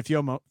in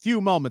a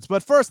few moments.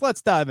 But first,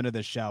 let's dive into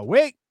this, shall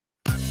we?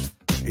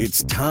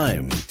 It's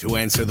time to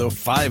answer the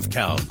 5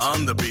 count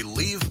on the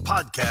Bleav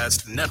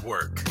Podcast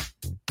Network.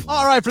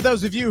 All right, for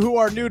those of you who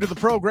are new to the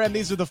program,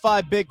 these are the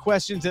 5 big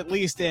questions, at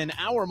least in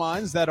our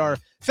minds, that are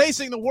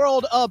facing the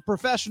world of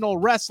professional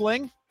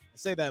wrestling. I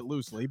say that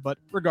loosely, but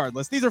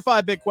regardless, these are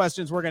 5 big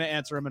questions. We're going to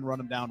answer them and run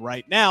them down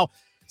right now.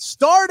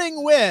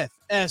 Starting with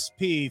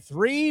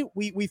SP3,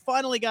 we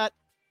finally got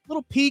a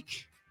little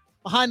peek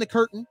behind the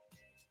curtain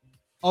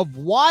of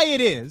why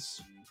it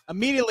is,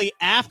 immediately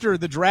after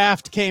the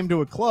draft came to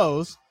a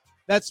close,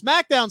 that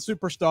SmackDown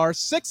superstars,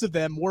 6 of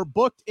them, were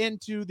booked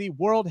into the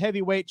World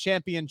Heavyweight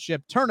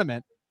Championship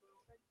tournament.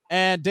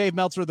 And Dave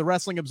Meltzer of the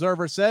Wrestling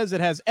Observer says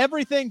it has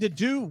everything to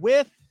do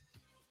with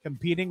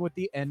competing with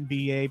the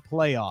NBA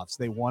playoffs.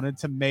 They wanted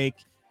to make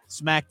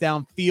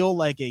SmackDown feel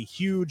like a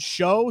huge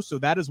show, so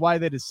that is why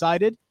they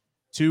decided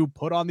to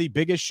put on the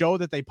biggest show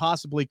that they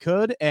possibly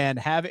could and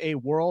have a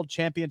World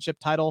Championship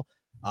title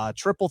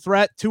triple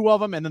threat, 2 of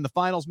them, and then the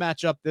finals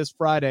matchup this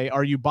Friday.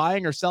 Are you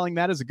buying or selling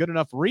that as a good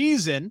enough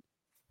reason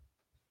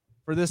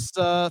for this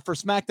for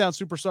SmackDown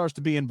superstars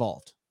to be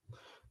involved?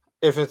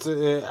 If it's,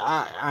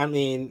 I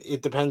mean,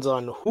 it depends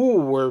on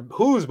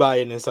who's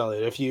buying and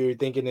selling. If you're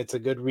thinking it's a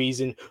good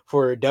reason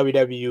for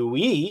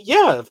WWE,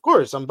 yeah, of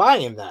course, I'm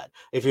buying that.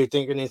 If you're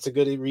thinking it's a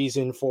good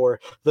reason for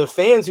the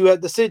fans who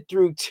had to sit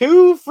through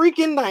 2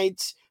 freaking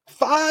nights,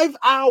 5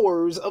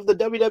 hours of the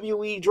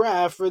WWE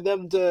draft for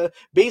them to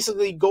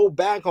basically go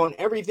back on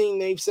everything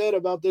they've said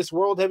about this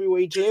World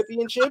Heavyweight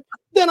Championship,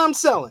 then I'm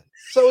selling.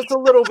 So it's a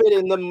little bit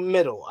in the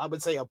middle. I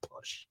would say a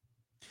push.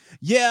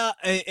 Yeah,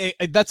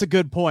 that's a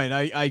good point.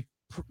 I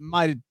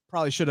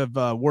probably should have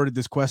worded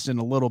this question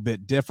a little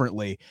bit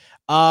differently.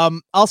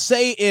 I'll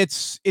say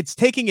it's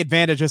taking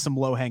advantage of some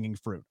low-hanging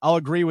fruit. I'll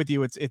agree with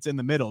you. It's in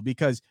the middle,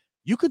 because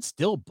you could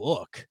still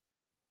book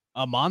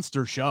a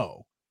monster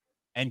show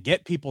and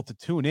get people to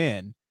tune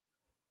in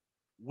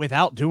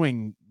without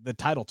doing the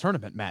title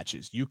tournament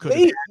matches. You could,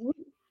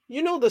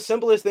 the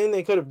simplest thing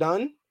they could have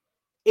done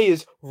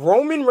is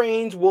Roman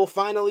Reigns will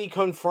finally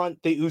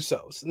confront the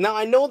Usos. Now,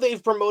 I know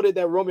they've promoted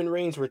that Roman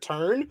Reigns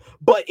return,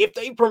 but if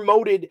they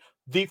promoted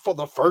for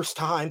the first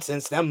time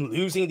since them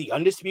losing the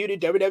undisputed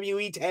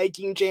WWE Tag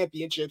Team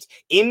Championships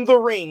in the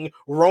ring,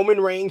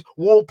 Roman Reigns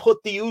will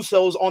put the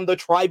Usos on the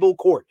tribal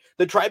court.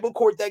 The tribal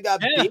court that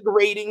got big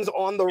ratings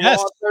on the Raw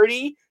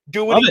 30,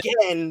 do it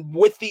again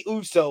with the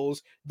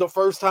Usos the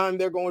first time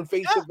they're going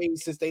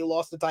face-to-face since they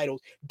lost the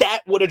titles.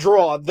 That would have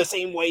drawn the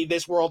same way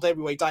this World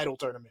Heavyweight title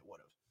tournament would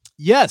have.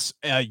 Yes,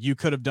 you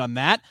could have done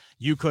that.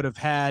 You could have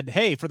had,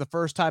 hey, for the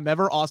first time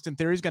ever, Austin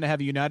Theory is going to have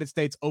a United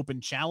States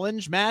Open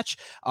Challenge match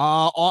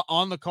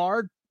on the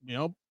card.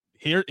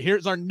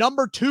 Here's our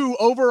number 2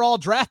 overall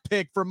draft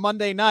pick for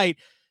Monday night.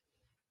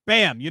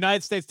 Bam,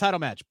 United States title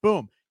match.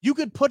 Boom. You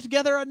could put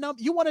together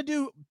you want to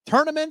do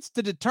tournaments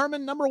to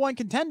determine number 1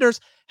 contenders.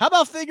 How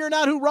about figuring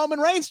out who Roman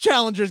Reigns'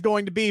 challenger is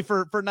going to be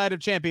for Night of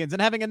Champions and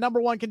having a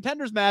number 1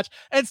 contenders match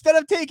instead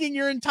of taking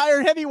your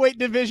entire heavyweight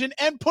division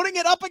and putting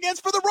it up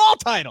against for the Raw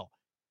title?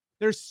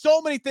 There's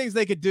so many things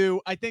they could do.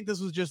 I think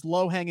this was just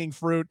low-hanging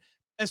fruit,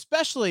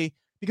 especially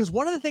because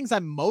one of the things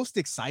I'm most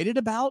excited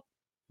about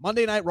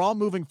Monday Night Raw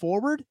moving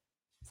forward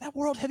is that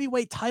World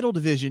Heavyweight title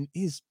division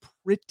is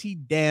pretty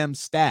damn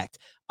stacked.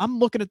 I'm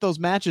looking at those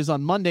matches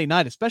on Monday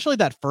night, especially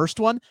that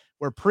first one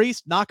where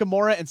Priest,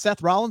 Nakamura, and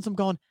Seth Rollins. I'm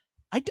going,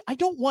 I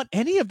don't want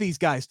any of these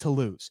guys to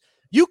lose.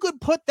 You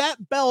could put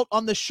that belt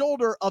on the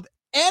shoulder of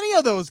any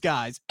of those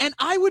guys, and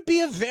I would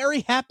be a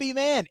very happy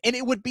man, and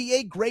it would be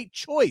a great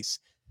choice.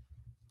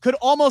 Could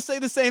almost say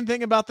the same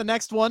thing about the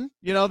next one.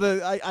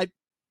 I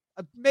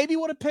maybe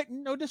would have picked,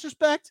 no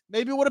disrespect,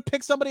 maybe would have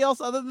picked somebody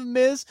else other than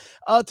Miz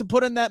to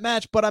put in that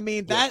match. But I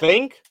mean, that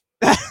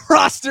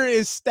roster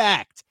is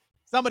stacked.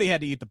 Somebody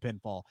had to eat the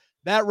pinfall.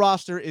 That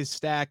roster is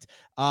stacked.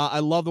 I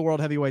love the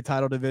World Heavyweight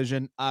title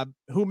division.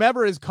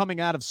 Whomever is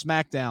coming out of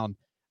SmackDown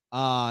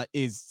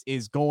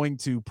is going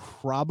to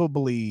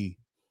probably,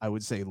 I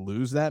would say,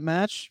 lose that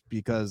match,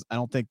 because I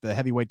don't think the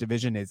heavyweight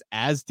division is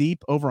as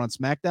deep over on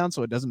SmackDown,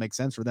 so it doesn't make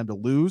sense for them to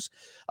lose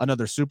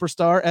another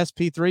superstar,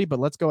 SP3. But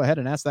let's go ahead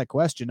and ask that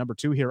question. Number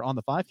 2 here on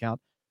the 5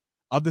 count.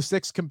 Of the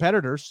 6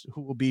 competitors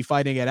who will be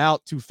fighting it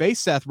out to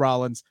face Seth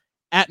Rollins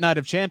at Night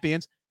of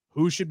Champions,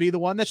 who should be the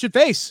one that should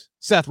face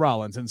Seth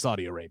Rollins in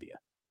Saudi Arabia?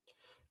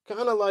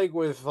 Kind of like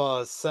with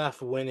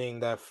Seth winning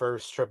that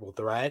first triple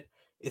threat,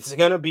 it's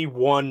gonna be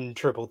one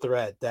triple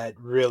threat that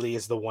really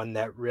is the one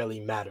that really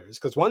matters.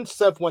 Because once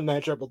Seth won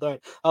that triple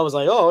threat, I was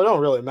like, oh, it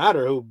don't really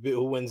matter who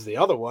wins the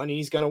other one.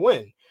 He's gonna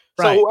win.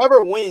 So Right.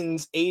 whoever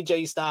wins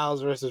AJ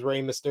Styles versus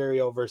Rey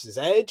Mysterio versus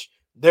Edge,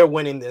 they're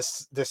winning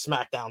this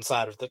SmackDown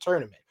side of the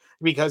tournament.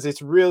 Because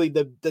it's really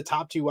the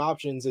top two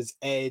options is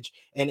Edge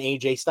and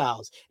AJ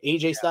Styles.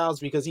 AJ Styles,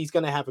 because he's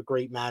going to have a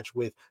great match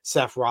with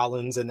Seth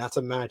Rollins, and that's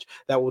a match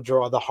that will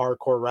draw the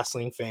hardcore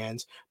wrestling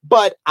fans.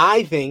 But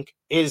I think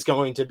is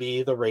going to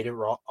be the rated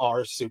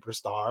R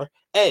superstar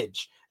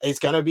Edge. It's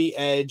going to be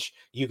Edge.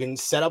 You can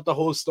set up the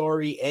whole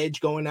story.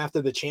 Edge going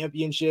after the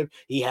championship.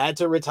 He had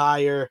to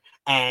retire,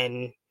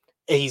 and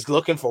he's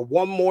looking for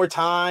one more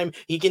time.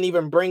 He can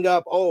even bring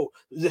up, oh,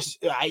 this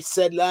I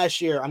said last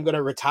year, I'm going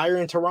to retire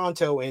in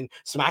Toronto, and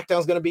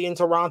SmackDown's going to be in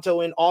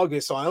Toronto in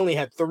August. So I only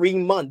have 3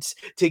 months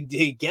to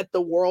get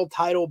the world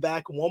title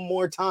back one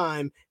more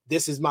time.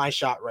 This is my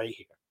shot right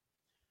here.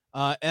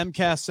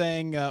 MCAS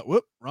saying,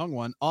 whoop, wrong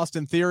one.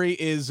 Austin Theory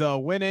is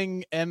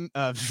winning.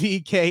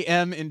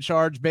 VKM in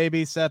charge,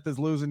 baby. Seth is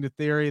losing to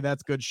Theory.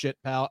 That's good shit,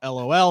 pal.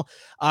 LOL.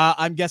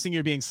 I'm guessing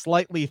you're being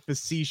slightly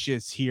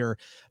facetious here.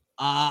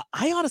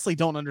 I honestly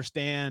don't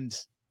understand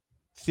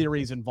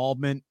Theory's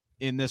involvement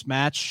in this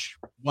match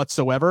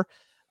whatsoever.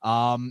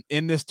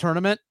 In this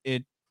tournament,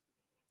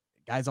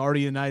 guy's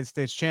already United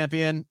States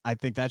champion. I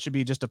think that should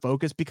be just a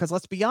focus because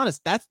let's be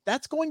honest,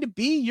 that's going to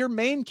be your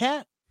main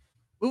cat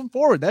moving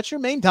forward. That's your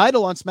main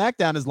title on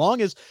SmackDown as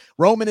long as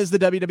Roman is the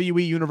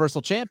WWE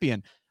Universal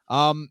Champion.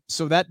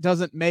 So that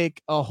doesn't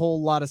make a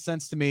whole lot of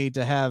sense to me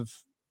to have.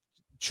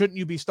 Shouldn't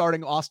you be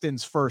starting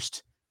Austin's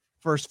first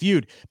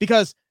feud?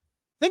 Because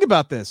think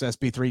about this,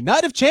 SP3.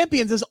 Night of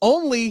Champions is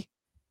only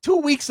 2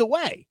 weeks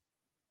away.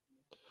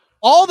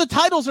 All the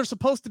titles are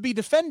supposed to be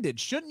defended.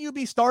 Shouldn't you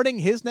be starting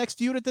his next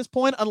feud at this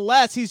point,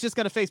 unless he's just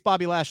going to face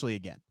Bobby Lashley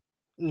again?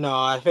 No,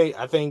 I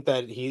think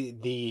that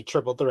the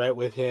triple threat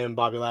with him,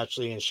 Bobby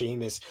Lashley, and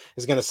Sheamus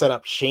is going to set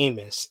up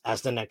Sheamus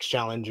as the next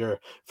challenger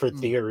for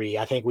Theory.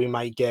 I think we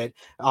might get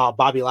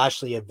Bobby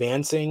Lashley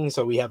advancing,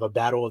 so we have a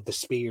battle of the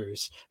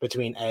spears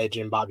between Edge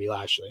and Bobby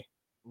Lashley.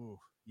 Ooh,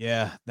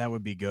 yeah, that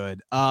would be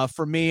good.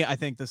 For me, I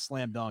think the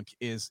slam dunk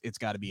it's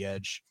got to be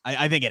Edge.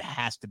 I think it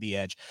has to be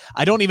Edge.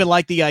 I don't even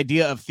like the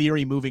idea of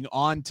Theory moving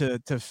on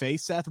to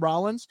face Seth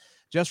Rollins,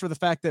 just for the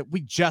fact that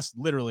we just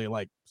literally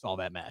saw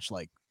that match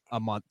a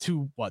month,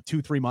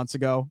 2-3 months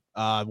ago,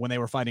 when they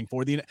were fighting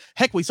for the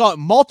heck. We saw it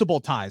multiple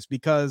times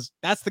because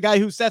that's the guy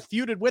who Seth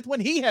feuded with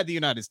when he had the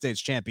United States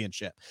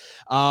Championship.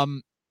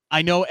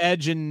 I know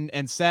Edge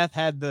and Seth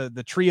had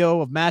the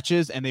trio of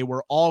matches and they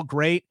were all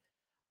great.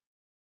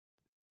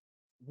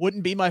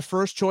 Wouldn't be my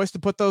first choice to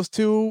put those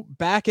two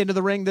back into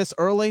the ring this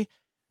early,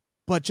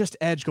 but just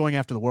Edge going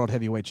after the World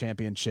Heavyweight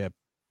Championship,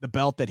 the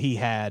belt that he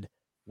had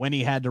when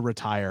he had to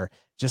retire,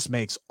 just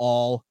makes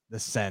all the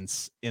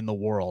sense in the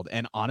world.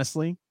 And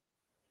honestly,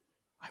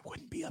 I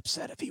wouldn't be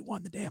upset if he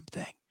won the damn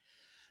thing.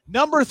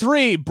 Number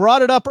 3,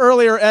 brought it up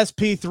earlier,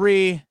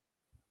 SP3.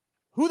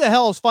 Who the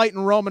hell is fighting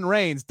Roman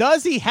Reigns?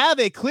 Does he have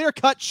a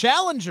clear-cut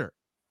challenger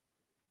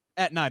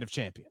at Night of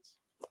Champions?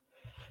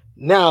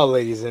 Now,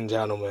 ladies and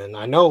gentlemen,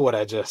 I know what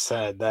I just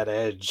said, that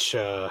Edge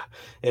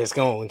is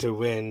going to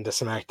win the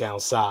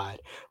SmackDown side.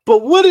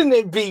 But wouldn't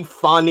it be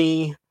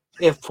funny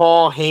if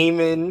Paul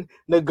Heyman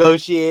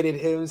negotiated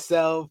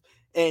himself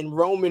and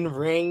Roman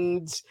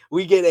Reigns,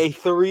 we get a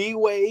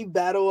 3-way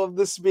battle of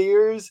the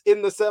spears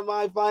in the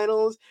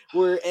semifinals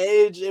where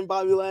Edge and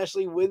Bobby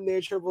Lashley win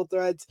their triple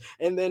threats,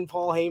 and then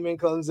Paul Heyman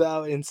comes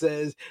out and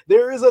says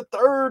there is a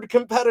third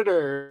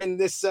competitor in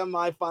this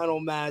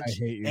semifinal match,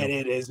 and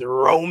it is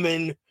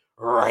Roman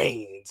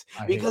Reigns,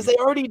 because they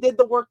already did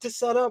the work to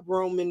set up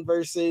Roman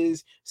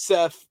versus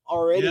Seth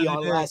already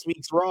on last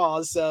week's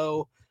Raw,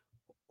 so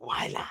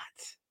why not?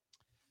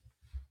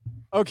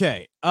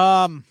 Okay.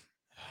 I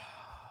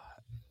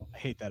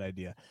hate that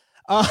idea.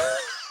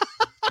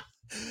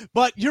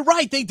 But you're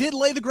right. They did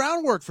lay the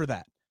groundwork for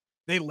that.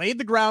 They've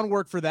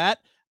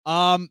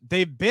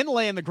been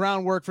laying the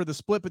groundwork for the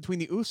split between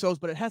the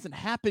Usos, but it hasn't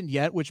happened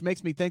yet, which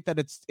makes me think that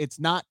it's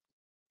not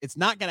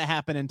going to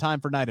happen in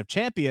time for Night of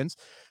Champions.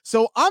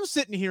 So I'm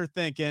sitting here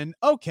thinking,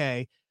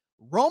 okay,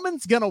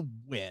 Roman's going to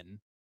win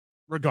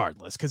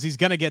regardless because he's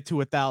going to get to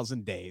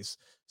 1,000 days.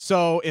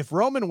 So if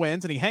Roman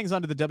wins and he hangs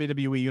on to the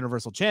WWE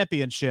Universal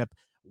Championship,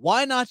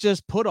 why not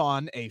just put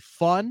on a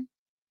fun,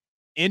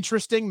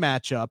 interesting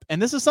matchup? And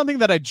this is something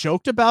that I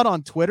joked about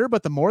on Twitter,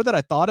 but the more that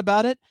I thought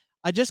about it,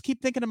 I just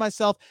keep thinking to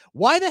myself,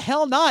 why the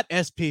hell not,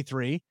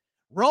 SP3?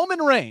 Roman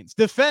Reigns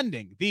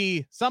defending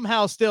the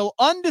somehow still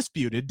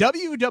undisputed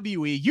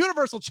WWE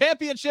Universal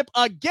Championship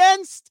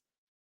against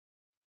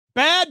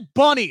Bad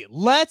Bunny.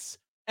 Let's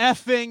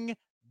effing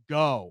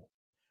go.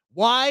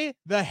 Why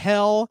the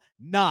hell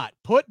not?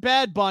 Put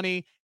Bad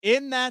Bunny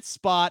in that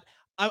spot.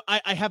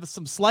 I have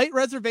some slight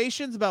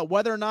reservations about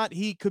whether or not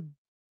he could,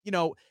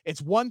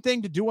 it's one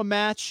thing to do a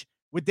match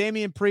with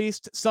Damian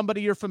Priest,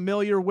 somebody you're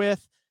familiar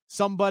with,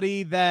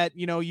 somebody that,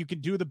 you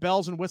can do the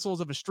bells and whistles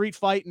of a street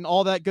fight and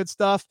all that good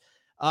stuff.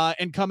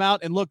 and come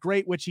out and look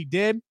great, which he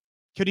did.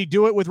 Could he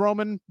do it with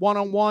Roman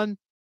one-on-one?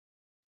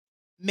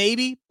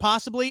 Maybe,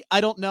 possibly.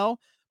 I don't know.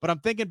 But I'm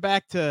thinking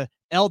back to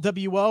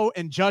LWO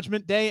and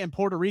Judgment Day in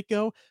Puerto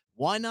Rico.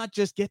 Why not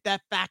just get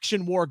that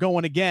faction war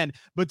going again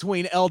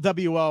between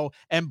LWO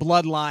and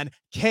Bloodline?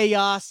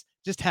 Chaos,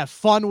 just have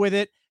fun with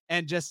it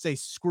and just say,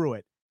 screw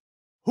it.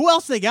 Who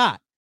else they got?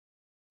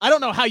 I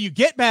don't know how you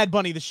get Bad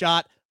Bunny the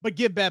shot, but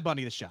give Bad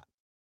Bunny the shot.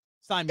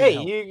 Sign me.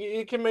 Hey,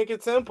 you can make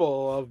it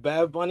simple.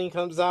 Bad Bunny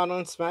comes out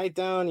on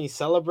SmackDown, he's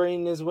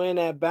celebrating his win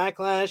at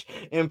Backlash,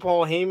 and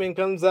Paul Heyman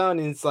comes out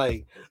and it's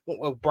like,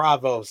 well,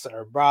 bravo,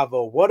 sir,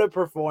 bravo, what a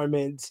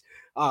performance.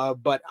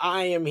 But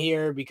I am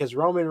here because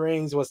Roman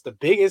Reigns was the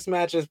biggest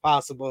matches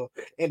possible,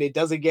 and it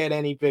doesn't get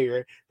any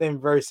bigger than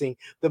versing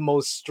the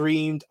most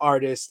streamed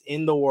artist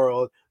in the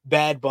world,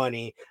 Bad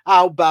Bunny.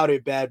 How about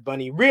it, Bad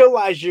Bunny?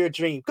 Realize your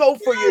dream. Go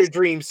for your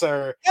dream,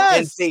 sir,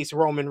 and face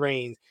Roman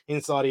Reigns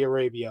in Saudi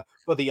Arabia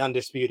for the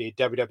undisputed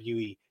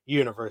WWE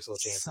Universal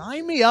Championship.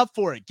 Sign me up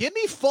for it. Give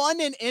me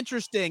fun and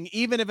interesting,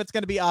 even if it's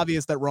going to be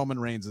obvious that Roman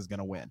Reigns is going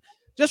to win.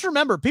 Just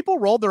remember, people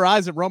rolled their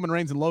eyes at Roman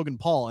Reigns and Logan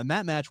Paul, and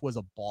that match was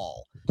a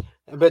ball.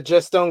 But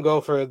just don't go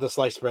for the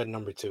sliced bread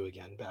number 2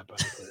 again, Bad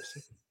Bunny,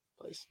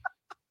 please.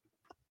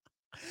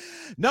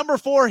 Number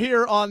 4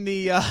 here on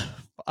the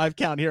I've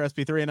count here,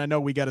 SP3, and I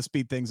know we got to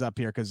speed things up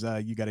here because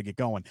you got to get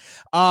going.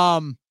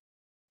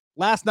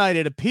 Last night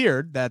it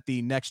appeared that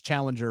the next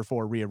challenger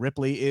for Rhea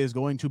Ripley is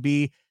going to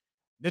be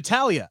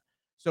Natalya.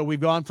 So we've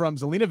gone from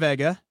Zelina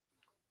Vega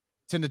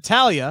to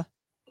Natalya,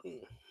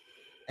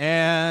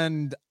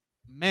 and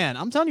man,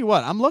 I'm telling you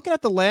what, I'm looking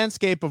at the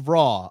landscape of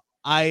Raw.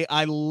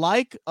 I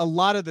like a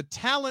lot of the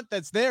talent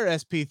that's there,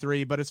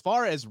 SP3, but as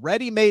far as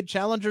ready-made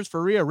challengers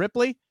for Rhea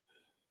Ripley,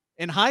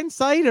 in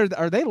hindsight,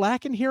 are they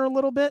lacking here a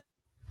little bit?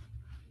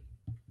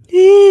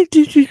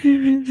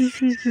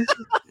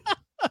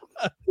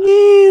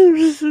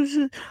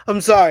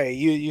 I'm sorry,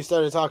 you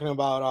started talking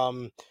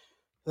about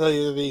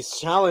these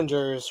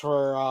challengers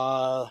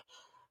for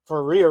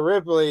Rhea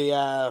Ripley.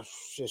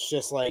 It's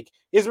just like,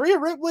 is Rhea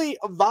Ripley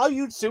a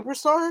valued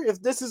superstar?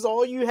 If this is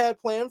all you had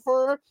planned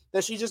for her,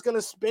 that she's just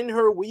gonna spin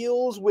her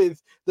wheels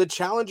with the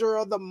challenger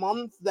of the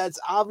month that's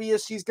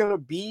obvious she's gonna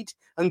beat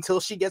until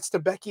she gets to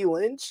Becky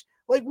Lynch?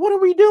 Like, what are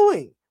we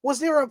doing? Was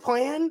there a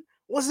plan?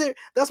 Was there?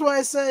 That's why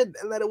I said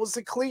that it was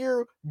a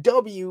clear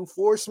W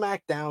for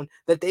SmackDown,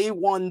 that they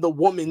won the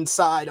woman's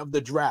side of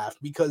the draft,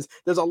 because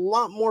there's a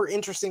lot more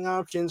interesting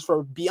options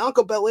for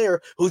Bianca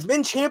Belair, who's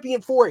been champion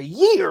for a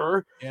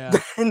year,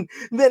 than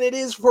it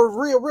is for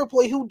Rhea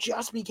Ripley, who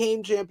just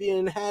became champion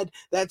and had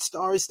that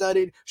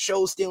star-studded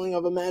show-stealing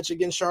of a match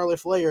against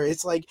Charlotte Flair.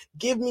 It's like,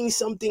 give me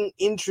something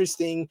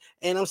interesting.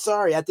 And I'm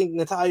sorry, I think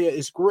Natalya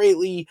is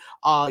greatly,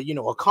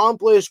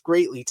 accomplished,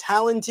 greatly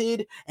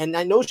talented, and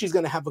I know she's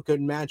going to have a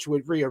good match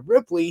with Rhea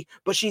Ripley,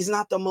 but she's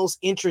not the most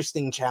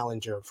interesting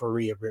challenger for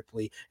Rhea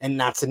Ripley, and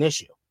that's an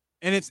issue.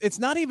 And it's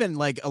not even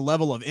like a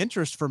level of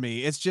interest for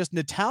me. It's just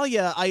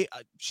Natalya.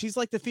 She's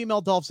like the female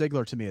Dolph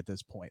Ziggler to me at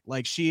this point.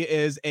 Like, she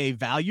is a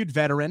valued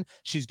veteran.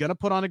 She's going to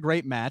put on a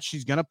great match.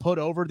 She's going to put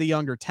over the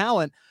younger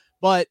talent,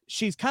 but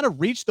she's kind of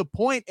reached the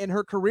point in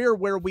her career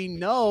where we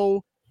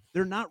know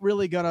she's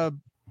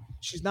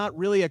not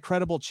really a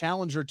credible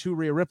challenger to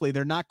Rhea Ripley.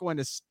 They're not going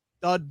to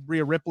stud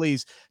Rhea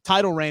Ripley's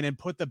title reign and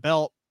put the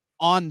belt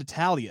on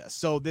Natalya.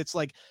 So it's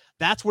like,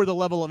 that's where the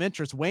level of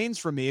interest wanes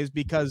for me, is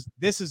because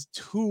this is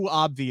too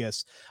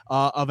obvious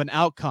of an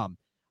outcome.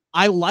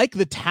 I like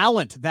the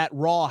talent that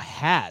Raw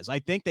has. I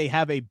think they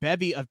have a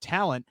bevy of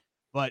talent,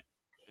 but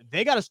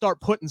they got to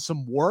start putting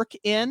some work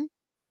in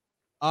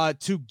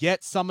to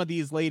get some of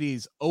these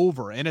ladies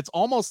over. And it's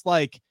almost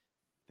like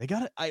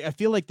I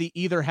feel like they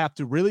either have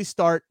to really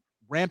start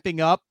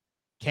ramping up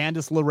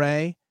Candice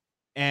LeRae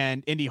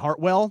and Indy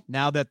Hartwell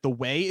now that the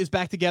Way is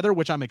back together,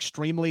 which I'm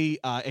extremely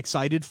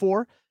excited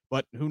for,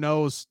 but who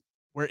knows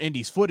where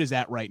Indy's foot is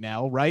at right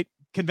now, right?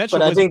 Conventional,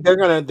 but I think they're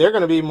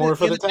gonna be more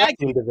for the tag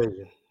team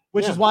division,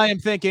 which is why I'm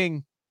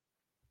thinking,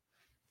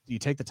 do you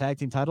take the tag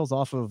team titles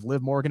off of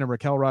Liv Morgan and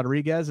Raquel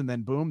Rodriguez, and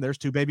then boom, there's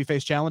 2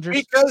 babyface challengers?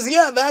 Because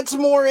that's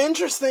more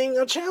interesting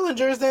of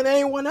challengers than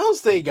anyone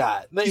else they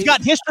got. He's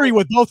got history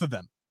with both of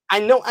them. I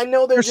know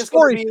they're just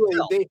going to be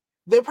like,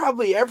 they're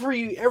probably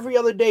every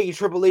other day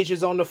Triple H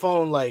is on the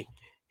phone like,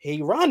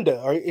 hey,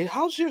 Ronda,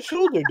 how's your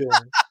shoulder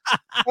doing?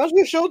 How's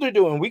your shoulder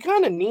doing? We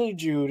kind of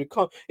need you to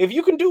come. If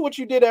you can do what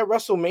you did at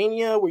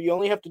WrestleMania, where you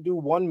only have to do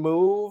one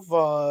move,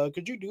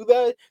 could you do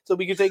that so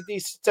we can take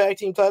these tag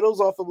team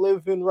titles off of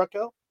Liv and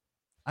Raquel?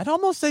 I'd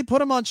almost say put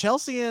them on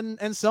Chelsea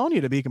and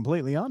Sonya, to be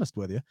completely honest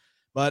with you.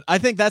 But I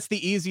think that's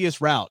the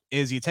easiest route,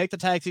 is you take the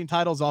tag team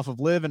titles off of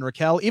Liv and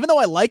Raquel. Even though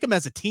I like them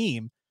as a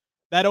team,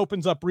 that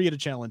opens up Rhea to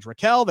challenge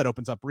Raquel. That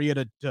opens up Rhea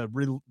to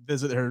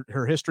revisit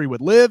her history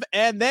with Liv.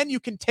 And then you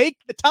can take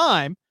the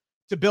time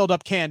to build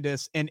up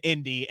Candice and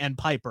Indy and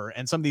Piper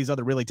and some of these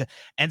other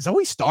and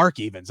Zoe Stark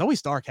even. Zoe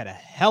Stark had a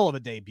hell of a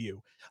debut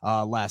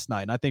last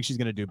night, and I think she's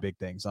going to do big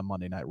things on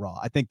Monday Night Raw.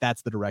 I think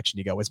that's the direction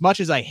you go, as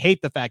much as I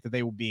hate the fact that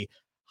they will be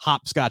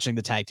hopscotching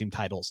the tag team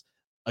titles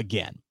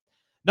again.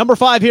 Number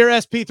 5 here,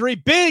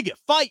 SP3. Big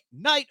fight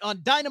night on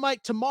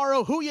Dynamite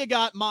tomorrow. Who you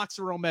got, Mox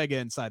or Omega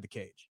inside the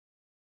cage?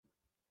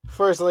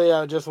 Firstly,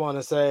 I just want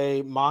to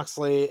say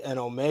Moxley and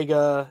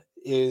Omega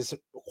is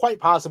quite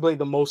possibly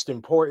the most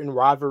important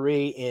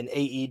rivalry in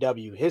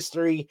AEW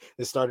history.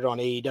 This started on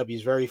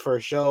AEW's very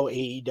first show,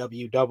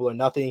 AEW Double or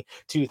Nothing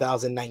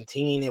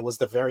 2019. It was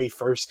the very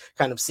first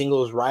kind of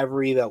singles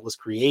rivalry that was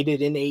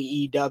created in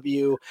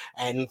AEW,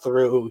 and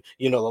through,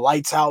 the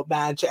lights out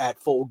match at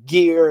Full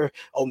Gear,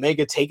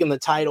 Omega taking the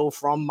title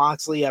from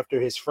Moxley after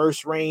his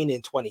first reign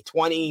in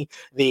 2020,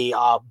 the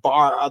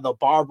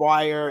barbed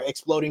wire,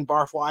 exploding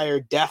barbed wire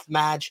death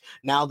match,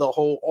 now the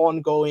whole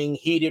ongoing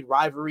heated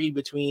rivalry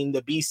between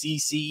the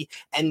BCC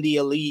and the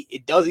Elite.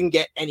 It doesn't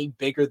get any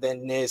bigger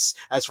than this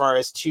as far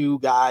as two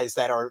guys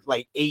that are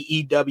like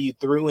AEW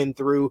through and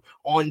through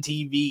on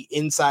TV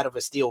inside of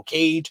a steel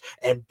cage.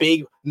 And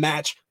big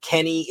match,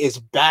 Kenny is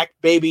back,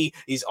 baby.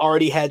 He's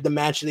already had the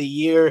match of the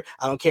year.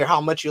 I don't care how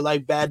much you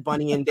like Bad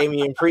Bunny and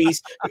Damian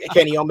Priest.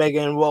 Kenny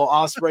Omega and Will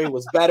Ospreay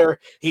was better.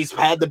 He's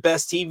had the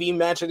best TV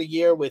match of the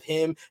year with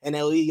him and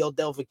Elio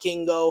Del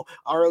Vikingo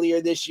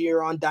earlier this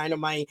year on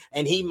Dynamite,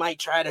 and he might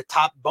try to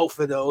top both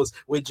of those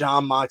with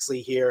Jon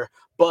Moxley here.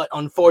 But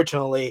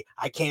unfortunately,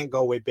 I can't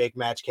go with big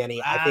match Kenny.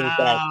 Wow. I think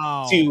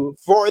that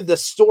for the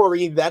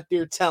story that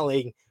they're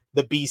telling,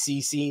 the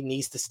BCC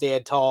needs to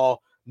stand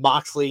tall.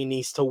 Moxley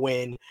needs to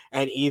win,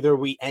 and either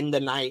we end the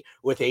night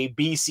with a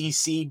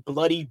BCC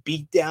bloody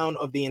beatdown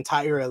of the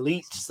entire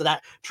Elite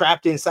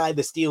trapped inside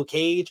the steel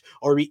cage,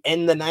 or we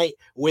end the night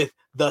with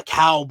the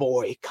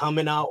Cowboy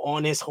coming out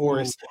on his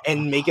horse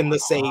and making the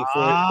save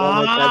for his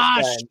former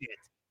best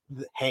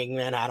friend,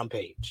 Hangman Adam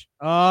Page.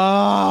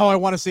 Oh, I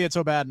want to see it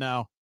so bad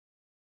now.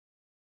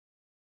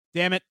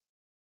 Damn it.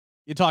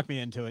 You talked me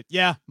into it.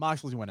 Yeah,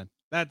 Moxley's winning.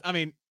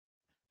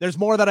 There's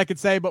more that I could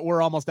say, but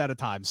we're almost out of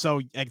time.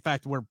 So, in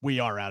fact, we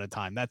are out of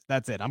time.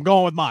 That's it. I'm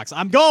going with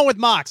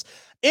Mox.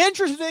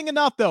 Interesting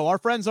enough, though, our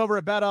friends over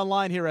at Bet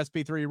Online here,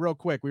 SP3, real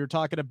quick. We were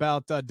talking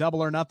about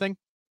Double or Nothing.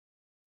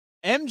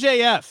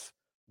 MJF,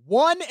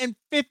 1 in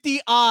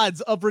 50 odds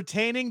of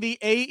retaining the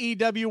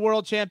AEW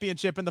World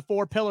Championship in the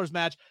Four Pillars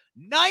match.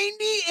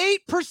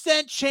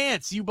 98%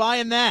 chance. You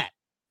buying that?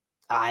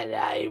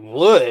 I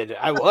would.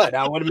 I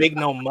wouldn't make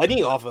no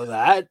money off of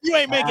that. You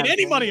ain't making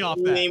any money off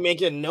that. You ain't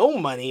making no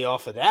money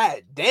off of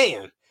that.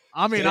 Damn.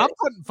 I'm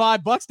putting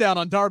 $5 down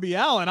on Darby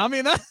Allin.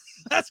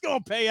 That's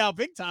going to pay out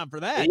big time for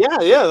that.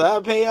 Yeah,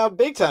 that'll pay out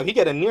big time. He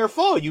got a near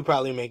fall. You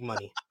probably make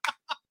money.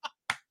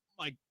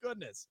 My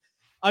goodness.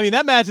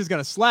 That match is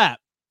going to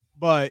slap,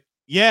 but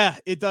yeah,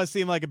 it does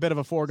seem like a bit of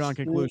a foregone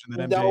conclusion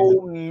that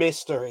MJF.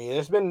 Mystery.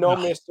 There's been no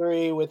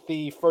mystery with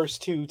the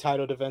first 2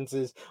 title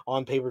defenses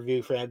on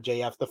pay-per-view for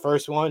MJF. The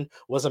first one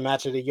was a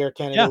match of the year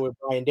candidate with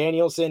Bryan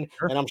Danielson,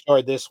 and I'm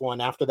sure this one,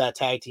 after that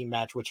tag team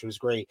match, which was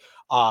great,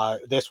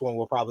 this one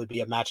will probably be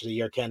a match of the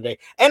year candidate.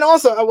 And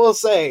also, I will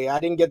say, I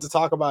didn't get to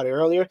talk about it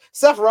earlier,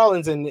 Seth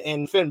Rollins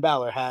and Finn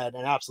Balor had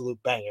an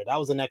absolute banger. That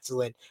was an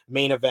excellent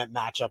main event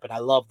matchup, and I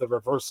love the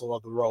reversal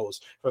of the roles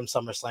from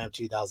SummerSlam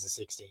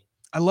 2016.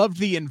 I loved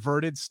the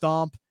inverted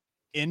stomp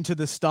into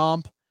the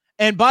stomp.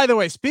 And by the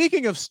way,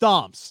 speaking of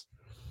stomps,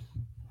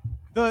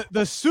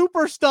 the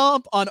super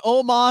stomp on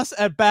Omos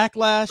at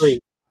Backlash.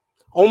 Great.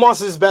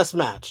 Omos's best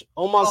match.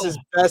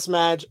 Best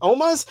match.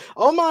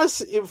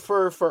 Omos,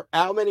 for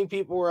how many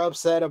people were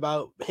upset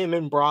about him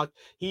and Brock,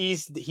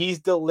 he's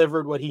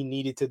delivered what he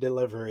needed to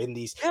deliver in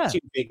these 2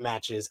 big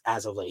matches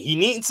as of late. He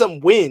needs some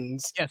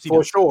wins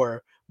for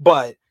sure,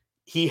 but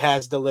he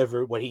has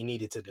delivered what he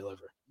needed to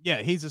deliver.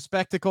 Yeah, he's a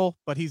spectacle,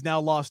 but he's now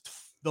lost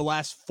the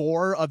last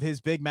 4 of his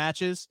big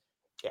matches.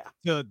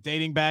 Yeah.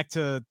 Dating back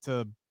to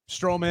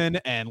Strowman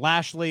and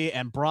Lashley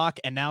and Brock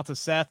and now to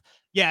Seth.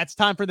 Yeah, it's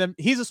time for them.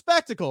 He's a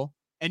spectacle,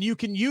 and you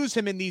can use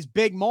him in these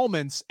big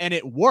moments, and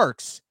it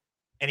works.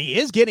 And he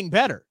is getting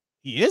better.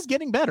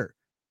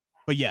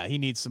 But yeah, he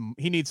needs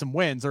some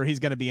wins, or he's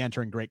going to be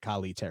entering Great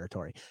Khali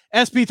territory.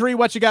 SP3,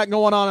 what you got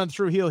going on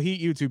True Heel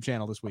Heat YouTube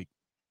channel this week?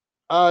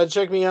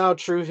 Check me out,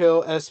 True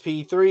Hill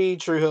SP3,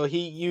 True Hill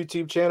Heat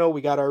YouTube channel.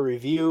 We got our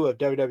review of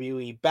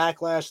WWE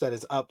Backlash that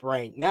is up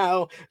right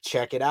now.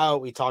 Check it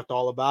out. We talked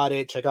all about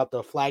it. Check out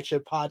the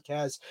flagship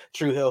podcast,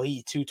 True Hill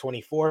Heat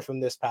 224 from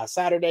this past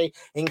Saturday.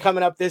 And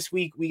coming up this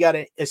week, we got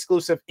an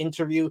exclusive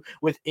interview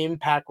with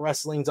Impact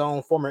Wrestling's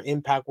own former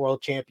Impact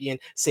World Champion,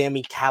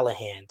 Sami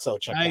Callihan. So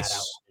check that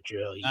out. True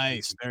Hill Heat.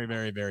 Nice. Very,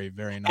 very, very,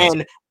 very nice.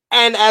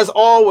 And as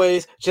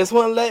always, just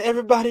want to let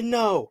everybody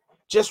know,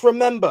 just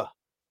remember,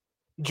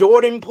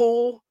 Jordan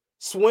pool,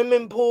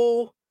 swimming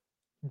pool,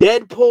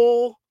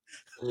 Deadpool,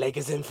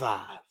 Lakers in 5.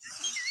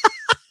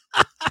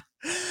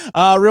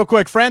 Real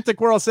quick,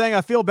 Frantic World saying, I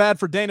feel bad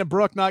for Dana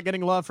Brooke not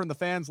getting love from the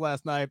fans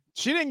last night.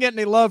 She didn't get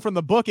any love from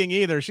the booking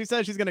either. She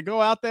said she's going to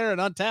go out there and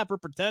untap her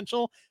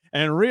potential,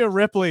 and Rhea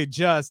Ripley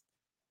just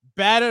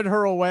batted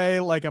her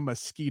away like a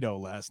mosquito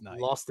last night.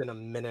 Lost in a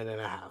minute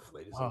and a half,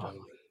 ladies and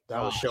gentlemen.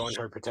 That was showing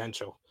her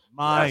potential.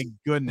 My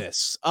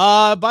goodness.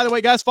 By the way,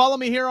 guys, follow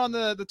me here on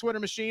the Twitter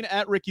machine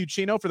at Rick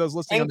Ucchino for those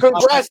listening. And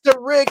congrats to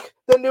Rick,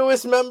 the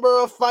newest member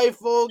of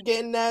Fightful,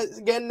 getting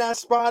that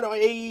spot on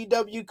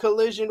AEW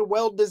Collision.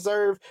 Well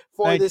deserved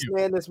for Thank this you.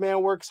 man. This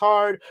man works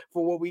hard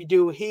for what we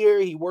do here.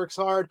 He works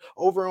hard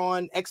over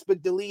on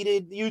Expert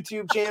Deleted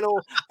YouTube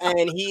channel,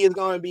 and he is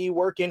going to be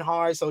working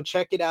hard. So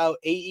check it out.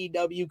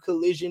 AEW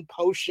Collision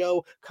post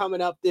show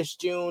coming up this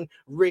June.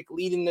 Rick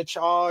leading the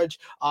charge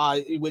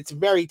with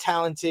very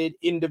talented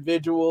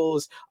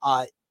individuals.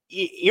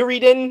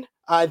 Iridan,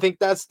 I think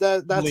that's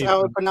Bleav.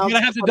 how it's pronounced. I'm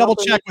gonna have to double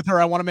check with her.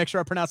 I want to make sure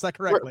I pronounce that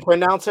correctly.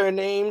 Pronounce her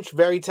name.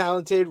 Very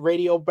talented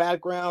radio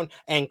background.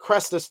 And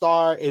Cresta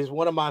Star is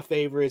one of my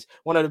favorites.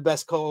 One of the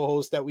best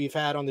co-hosts that we've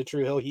had on the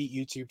True Hill Heat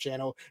YouTube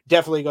channel.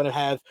 Definitely going to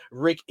have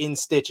Rick in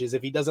stitches.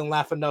 If he doesn't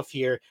laugh enough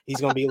here, he's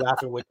going to be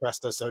laughing with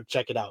Cresta. So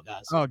check it out,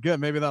 guys. Oh, good.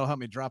 Maybe that'll help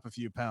me drop a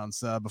few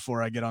pounds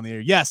before I get on the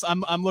air. Yes,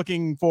 I'm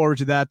looking forward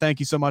to that.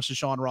 Thank you so much to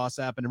Sean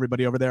Rossap and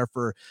everybody over there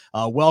for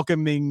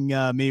welcoming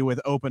me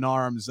with open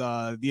arms.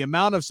 The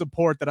amount of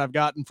support that I've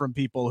gotten from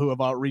people who have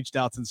reached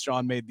out since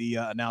Sean made the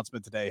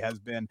announcement today has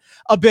been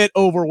a bit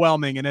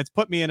overwhelming, and it's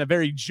put me in a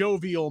very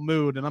jovial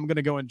mood, and I'm going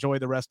to go enjoy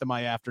the rest of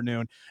my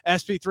afternoon.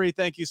 SP3,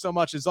 thank you so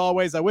much as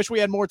always. I wish we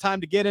had more time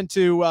to get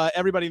into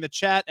everybody in the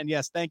chat, and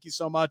yes, thank you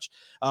so much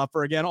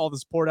for, again, all the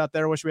support out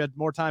there. I wish we had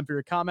more time for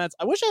your comments.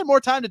 I wish I had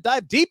more time to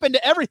dive deep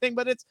into everything,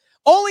 but it's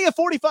only a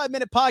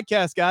 45-minute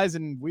podcast, guys,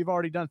 and we've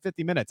already done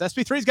 50 minutes.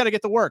 SP3's got to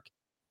get to work.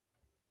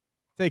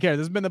 Take care.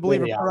 This has been the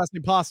Bleav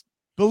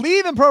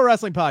in Pro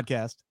Wrestling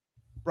podcast,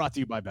 brought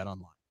to you by Bet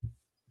Online.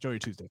 Enjoy your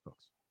Tuesday,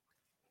 folks.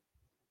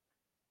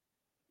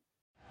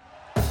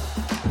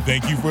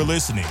 Thank you for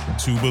listening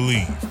to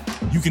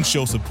Bleav. You can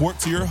show support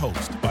to your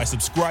host by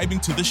subscribing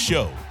to the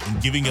show and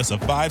giving us a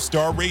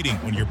 5-star rating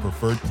on your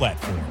preferred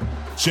platform.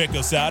 Check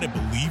us out at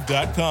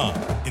Bleav.com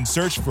and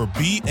search for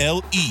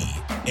BLEAV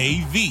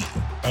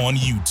on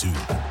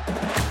YouTube.